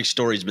like every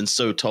story's been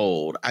so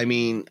told. I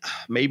mean,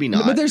 maybe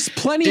not. But there's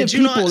plenty of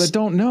people that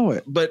don't know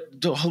it. But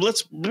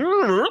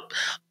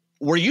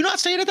were you not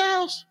staying at the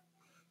house?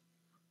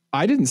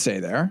 I didn't stay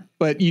there,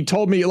 but you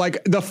told me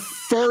like the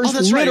first,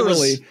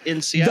 literally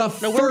in Seattle.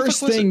 The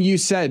first thing you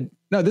said.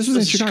 No, this was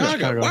in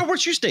Chicago. Why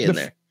weren't you staying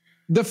there?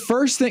 The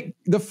first thing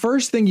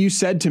you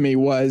said to me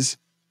was,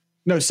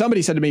 no,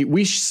 somebody said to me,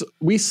 we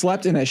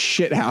slept in a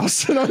shit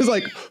house. And I was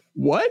like,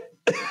 what?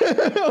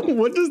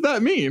 What does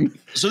that mean?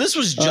 So this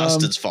was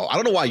Justin's fault. I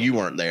don't know why you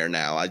weren't there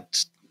now. I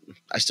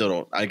still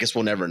don't. I guess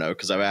we'll never know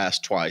because I've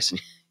asked twice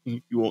and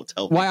you won't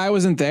tell me. Why I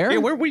wasn't there? Yeah,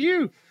 where were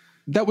you?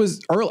 That was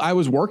early. I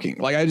was working.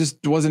 Like I just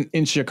wasn't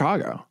in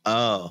Chicago.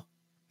 Oh.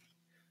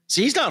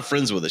 See, he's not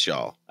friends with us,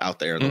 y'all, out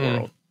there in the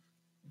world.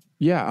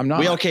 Yeah, I'm not.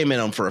 We all came in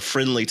on for a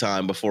friendly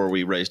time before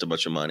we raised a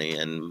bunch of money,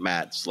 and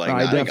Matt's like,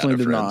 I definitely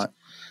did not.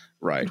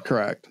 Right.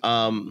 Correct.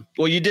 Well,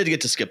 you did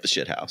get to skip the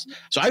shit house.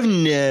 So I've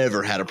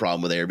never had a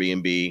problem with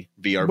Airbnb,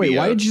 VRBO. Wait,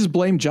 why did you just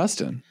blame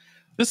Justin?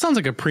 This sounds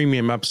like a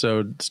premium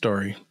episode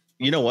story.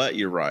 You know what?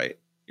 You're right.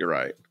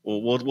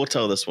 Well, we'll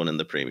tell this one in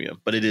the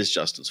premium, but it is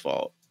Justin's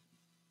fault.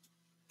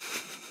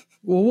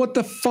 Well, what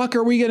the fuck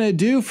are we going to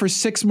do for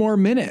 6 more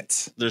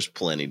minutes? There's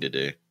plenty to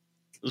do.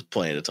 There's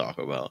plenty to talk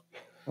about.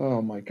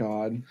 Oh my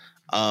God.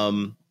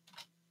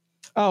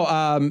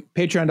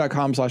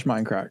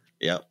 Patreon.com/Mindcrack.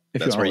 Yep.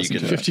 That's where you can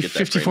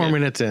 54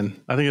 minutes in.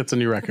 I think that's a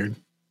new record.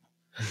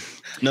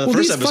 No, the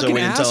first episode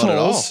we didn't tell it at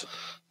all.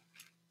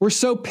 We're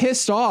so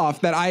pissed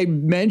off that I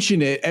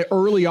mentioned it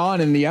early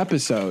on in the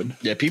episode.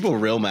 Yeah, people are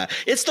real mad.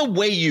 It's the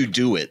way you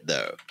do it,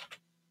 though.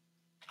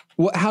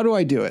 How do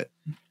I do it?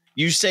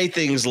 You say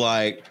things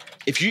like,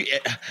 if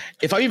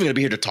I'm even going to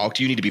be here to talk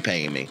to you, you need to be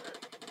paying me.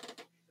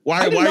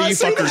 Why are you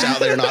fuckers out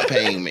there not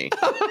paying me?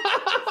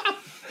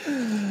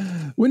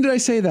 When did I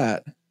say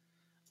that?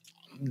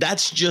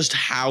 That's just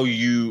how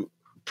you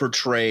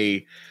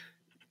portray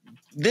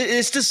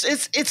It's just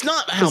it's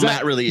not how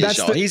Matt really is,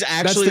 y'all. He's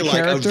actually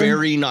like a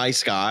very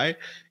nice guy.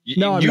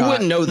 No, you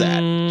wouldn't know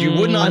that. You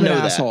would not know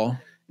that. Asshole.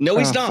 No,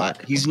 he's not.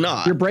 Fuck. He's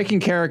not. You're breaking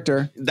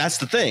character. That's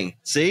the thing.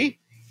 See?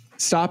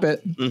 Stop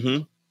it.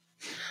 Mm-hmm.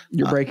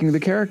 You're breaking the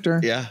character.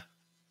 Yeah.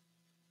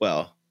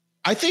 Well,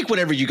 I think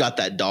whenever you got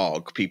that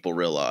dog, people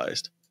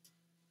realized.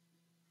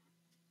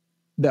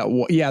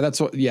 That's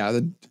what. Yeah.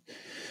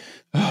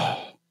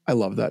 I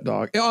love that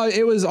dog.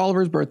 It was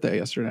Oliver's birthday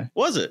yesterday.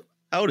 Was it?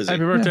 How old is he?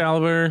 Happy birthday,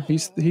 Oliver.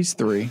 He's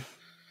 3.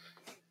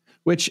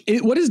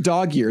 What is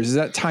dog years? Is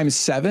that times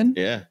 7?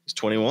 Yeah, he's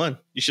 21.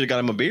 You should have got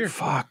him a beer.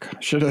 Fuck.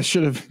 Should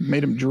have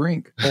made him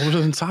drink.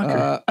 Older than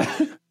soccer.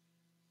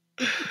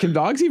 Can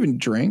dogs even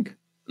drink?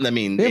 I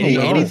mean,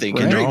 anything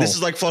can drink. This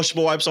is like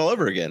flushable wipes all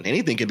over again.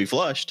 Anything can be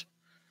flushed.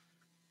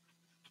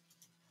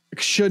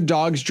 Should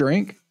dogs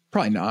drink?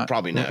 Probably not.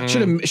 Probably not.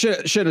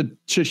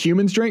 Should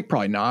humans drink?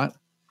 Probably not.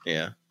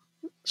 Yeah,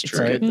 it's true.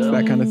 Right?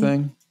 That kind of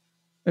thing.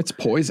 It's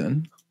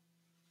poison.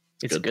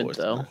 It's good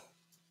though.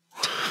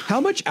 How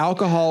much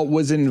alcohol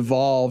was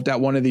involved at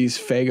one of these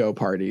Faygo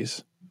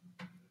parties?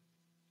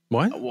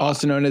 What?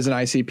 Also known as an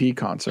ICP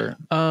concert.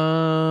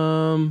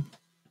 I'm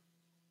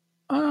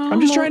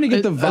just trying to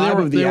get the vibe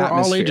of the atmosphere. They were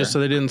all ages, so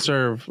they didn't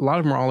serve. A lot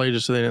of them were all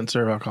ages, so they didn't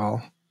serve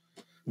alcohol.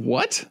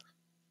 What?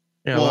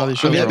 Yeah, well,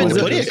 I've been to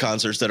plenty of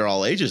concerts that are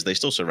all ages. They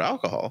still serve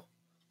alcohol.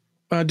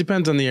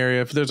 Depends on the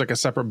area. If there's like a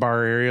separate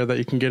bar area that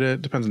you can get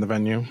it, depends on the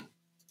venue.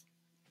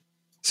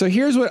 So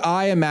here's what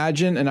I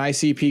imagine an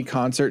ICP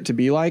concert to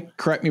be like.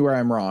 Correct me where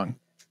I'm wrong.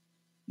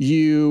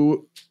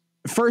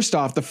 First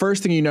off, the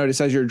first thing you notice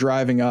as you're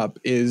driving up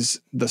is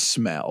the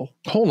smell.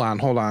 Hold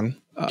on.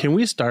 Can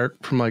we start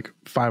from like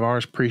 5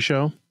 hours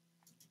pre-show?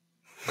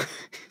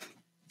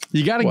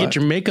 You got to get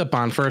your makeup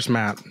on first,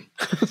 Matt.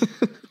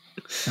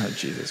 Oh,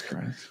 Jesus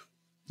Christ.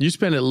 You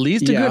spend at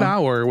least a good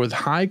hour with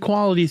high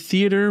quality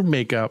theater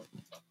makeup,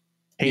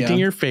 painting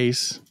your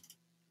face.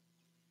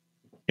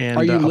 And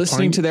are you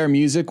listening to their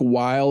music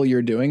while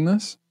you're doing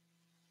this?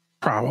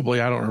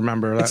 Probably. I don't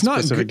remember that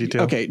specific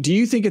detail. Okay. Do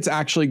you think it's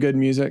actually good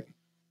music?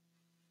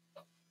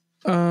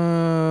 That's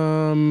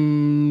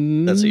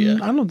a yeah.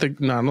 I don't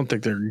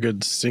think they're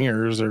good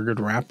singers or good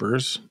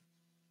rappers.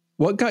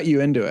 What got you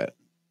into it?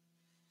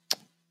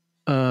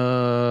 There's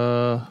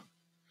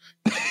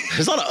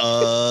a lot of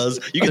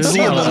uhs. You can see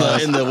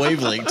them in the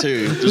wavelength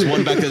too. There's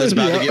one back there that's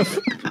about to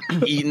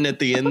get eaten at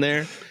the end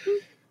there.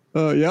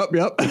 Yep.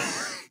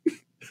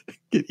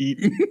 Get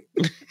eaten.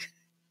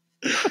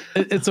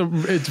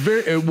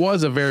 It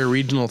was a very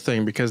regional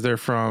thing because they're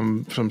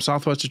from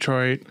Southwest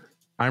Detroit.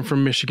 I'm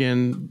from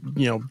Michigan,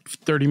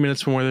 30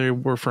 minutes from where they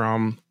were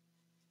from.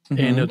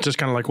 Mm-hmm. And it's just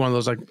kind of like one of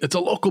those, like, it's a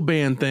local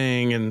band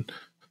thing. And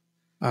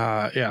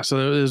so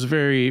it was a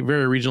very,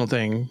 very regional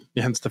thing,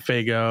 hence the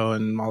Faygo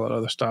and all that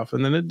other stuff.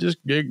 And then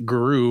it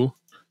grew.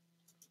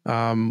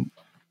 The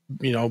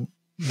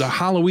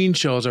Halloween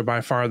shows are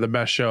by far the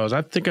best shows.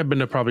 I think I've been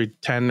to probably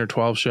 10 or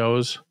 12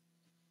 shows.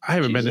 I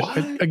haven't been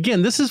to,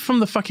 again, this is from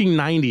the fucking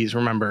 90s,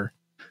 remember?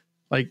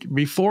 Like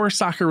before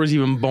soccer was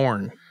even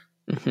born.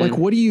 Mm-hmm. Like,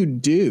 what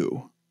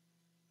do?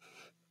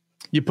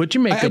 You put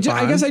your makeup on.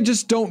 I guess I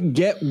just don't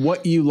get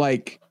what you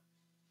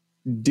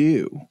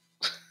do.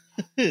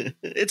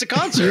 It's a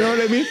concert. You know what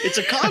I mean? It's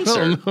a concert.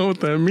 I don't know what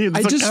that means.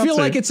 I just feel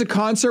like it's a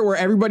concert where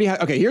everybody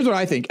okay, here's what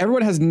I think.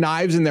 Everyone has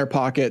knives in their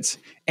pockets,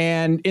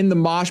 and in the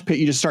mosh pit,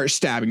 you just start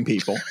stabbing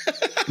people.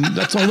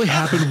 That's only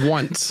happened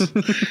once.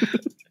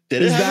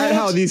 Is that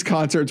how these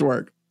concerts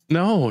work?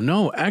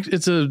 No.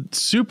 It's a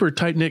super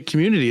tight-knit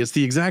community. It's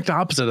the exact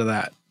opposite of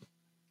that.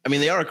 I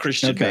mean, they are a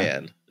Christian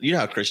band. You know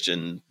how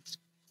Christian,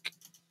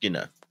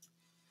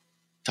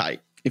 tight.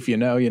 If you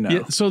know, you know.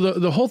 Yeah, so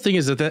the whole thing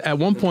is that at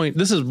one point,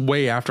 this is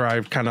way after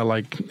I've kind of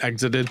like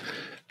exited,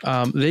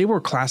 they were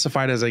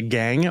classified as a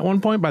gang at one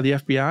point by the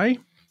FBI.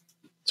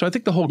 So I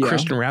think the whole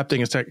Christian rap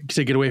thing is to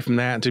get away from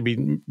that and to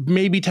be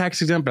maybe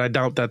tax exempt, but I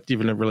doubt that's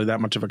even really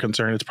that much of a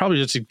concern. It's probably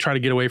just to try to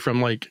get away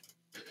from like,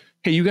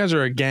 hey, you guys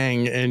are a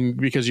gang and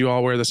because you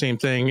all wear the same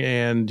thing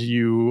and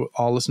you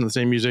all listen to the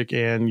same music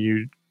and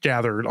you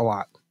gathered a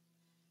lot.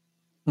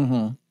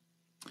 Mm-hmm.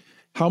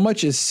 How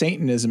much is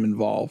Satanism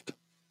involved?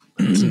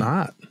 It's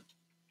not.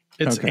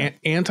 It's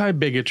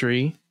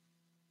anti-bigotry.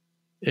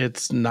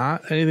 It's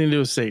not anything to do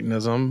with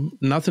Satanism.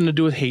 Nothing to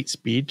do with hate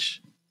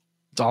speech.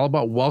 It's all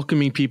about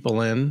welcoming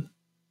people in.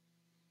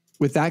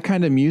 With that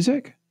kind of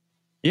music?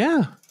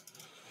 Yeah.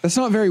 That's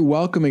not very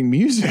welcoming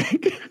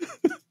music.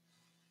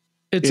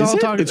 It's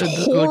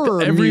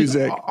horror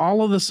music.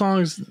 All of the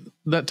songs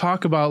that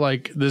talk about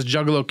like this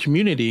Juggalo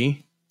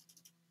community,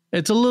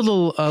 it's a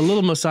little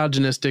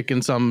misogynistic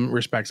in some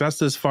respects.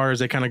 That's as far as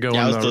they kind of go in the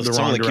wrong direction. The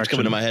song that keeps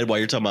coming to my head while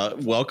you're talking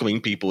about welcoming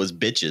people is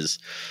Bitches.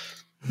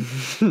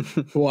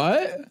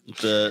 What?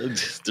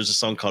 There's a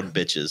song called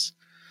Bitches.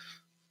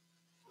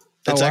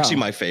 That's actually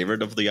my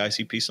favorite of the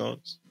ICP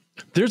songs.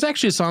 There's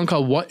actually a song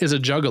called What is a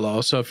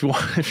Juggalo? So if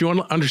you want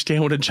to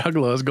understand what a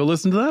Juggalo is, go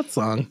listen to that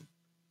song.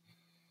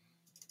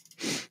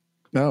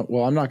 No,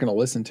 well, I'm not going to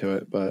listen to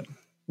it, but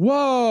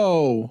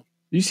whoa.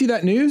 You see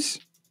that news?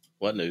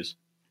 What news?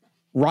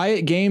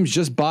 Riot Games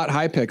just bought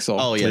Hypixel.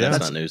 Oh yeah, that's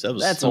not news.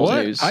 That's old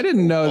news. I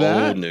didn't know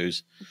that. Old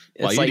news.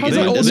 It's like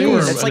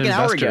an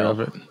hour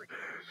ago.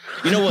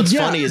 You know what's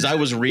funny is I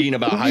was reading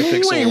about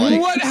Hypixel. Wait,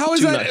 what? How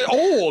is that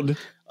old?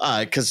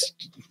 Because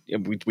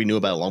we knew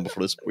about it long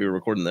before we were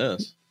recording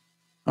this.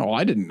 Oh,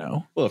 I didn't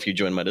know. Well, if you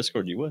joined my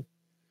Discord, you would.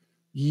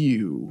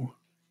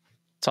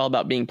 It's all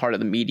about being part of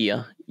the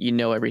media. You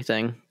know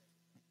everything.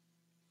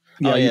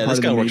 Yeah, this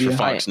guy works for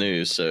Fox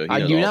News. So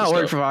I do not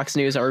work for Fox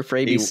News. I work for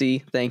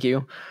ABC. Thank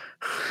you.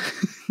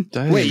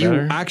 Wait, you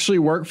actually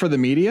work for the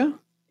media?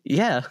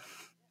 Yeah,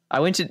 I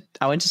went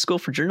to school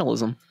for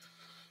journalism.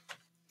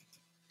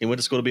 He went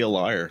to school to be a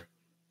liar.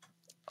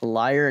 A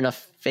liar and a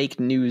fake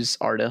news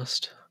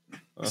artist.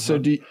 So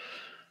you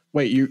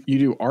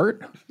do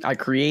art? I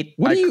create.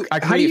 I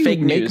create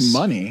fake news.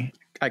 Make money.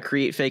 I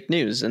create fake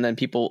news, and then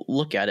people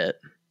look at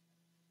it.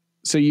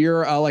 So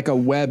you're like a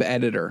web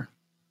editor.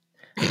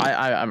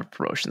 I'm a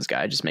promotions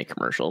guy. I just make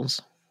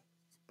commercials.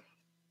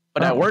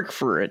 But I work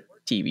for a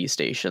TV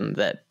station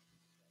that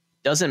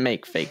doesn't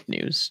make fake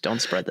news.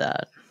 Don't spread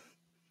that.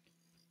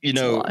 You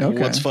know,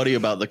 what's funny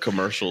about the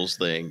commercials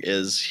thing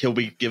is he'll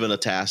be given a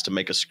task to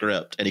make a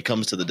script, and he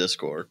comes to the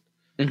Discord.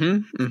 They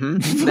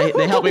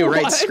help me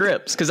write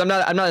scripts because I'm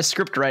not a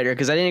script writer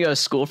because I didn't go to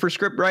school for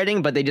script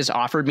writing, but they just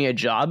offered me a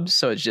job.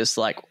 So it's just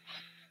like,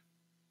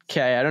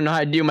 okay, I don't know how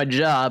to do my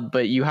job,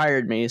 but you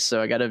hired me,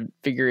 so I got to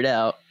figure it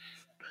out.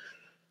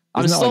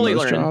 I'm slowly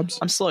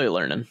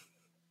learning.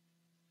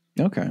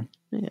 Okay.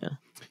 Yeah.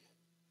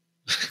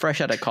 Fresh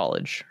out of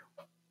college.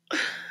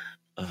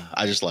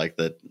 I just like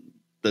that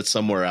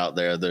somewhere out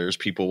there's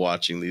people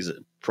watching these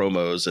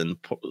promos and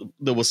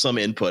there was some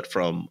input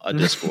from a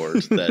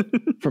Discord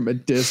from a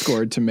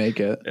Discord to make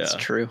it. Yeah. It's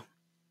true.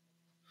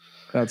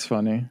 That's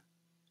funny.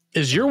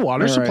 Is your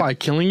water supply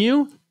killing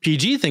you?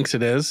 PG thinks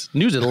it is.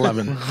 News at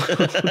 11.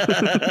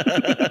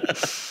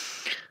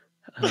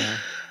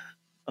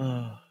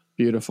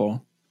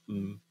 Beautiful.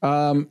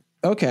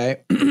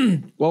 Okay.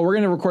 Well, we're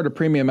going to record a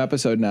premium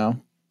episode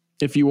now.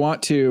 If you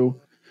want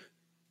to,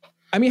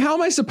 I mean, how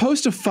am I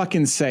supposed to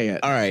fucking say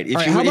it? All right. If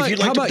you'd like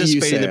to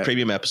participate in the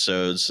premium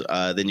episodes,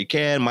 then you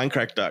can.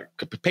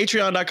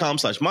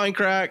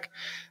 Patreon.com/Mindcrack.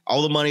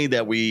 All the money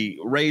that we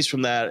raise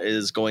from that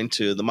is going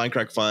to the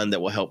Mindcrack Fund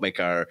that will help make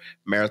our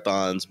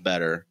marathons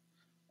better.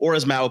 Or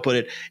as Matt would put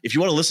it, if you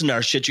want to listen to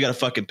our shit, you got to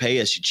fucking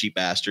pay us, you cheap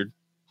bastard.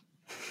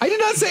 I did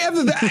not say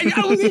after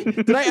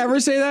that. Did I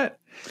ever say that?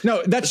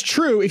 No, that's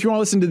true if you want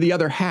to listen to the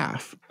other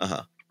half.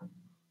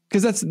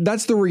 Because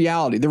that's the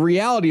reality. The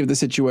reality of the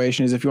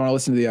situation is if you want to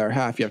listen to the other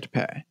half, you have to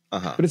pay.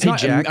 But it's not.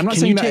 Jack, I'm not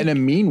saying that in a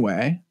mean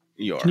way.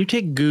 Can you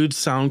take Good's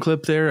sound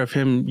clip there of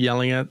him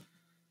yelling at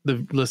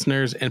the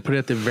listeners and put it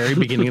at the very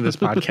beginning of this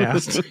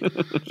podcast?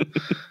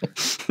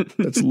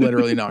 That's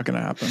literally not going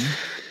to happen.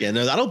 Yeah,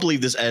 no, I don't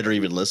believe this editor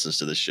even listens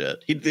to this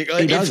shit.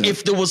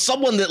 If there was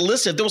someone that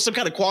listened, if there was some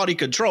kind of quality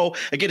control,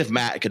 again, if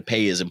Matt could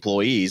pay his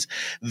employees,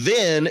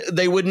 then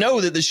they would know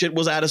that this shit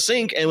was out of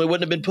sync and it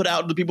wouldn't have been put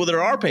out to the people that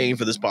are paying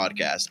for this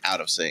podcast out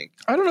of sync.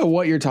 I don't know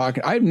what you're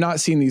talking. I have not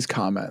seen these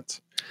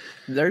comments.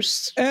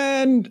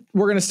 And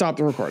we're going to stop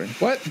the recording.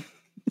 What?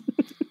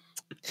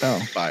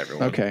 Oh, bye,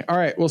 everyone. Okay. All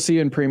right. We'll see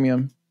you in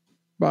premium.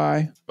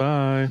 Bye.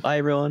 Bye. Bye,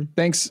 everyone.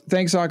 Thanks,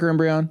 Soccer and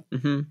Breon.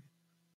 Mm-hmm.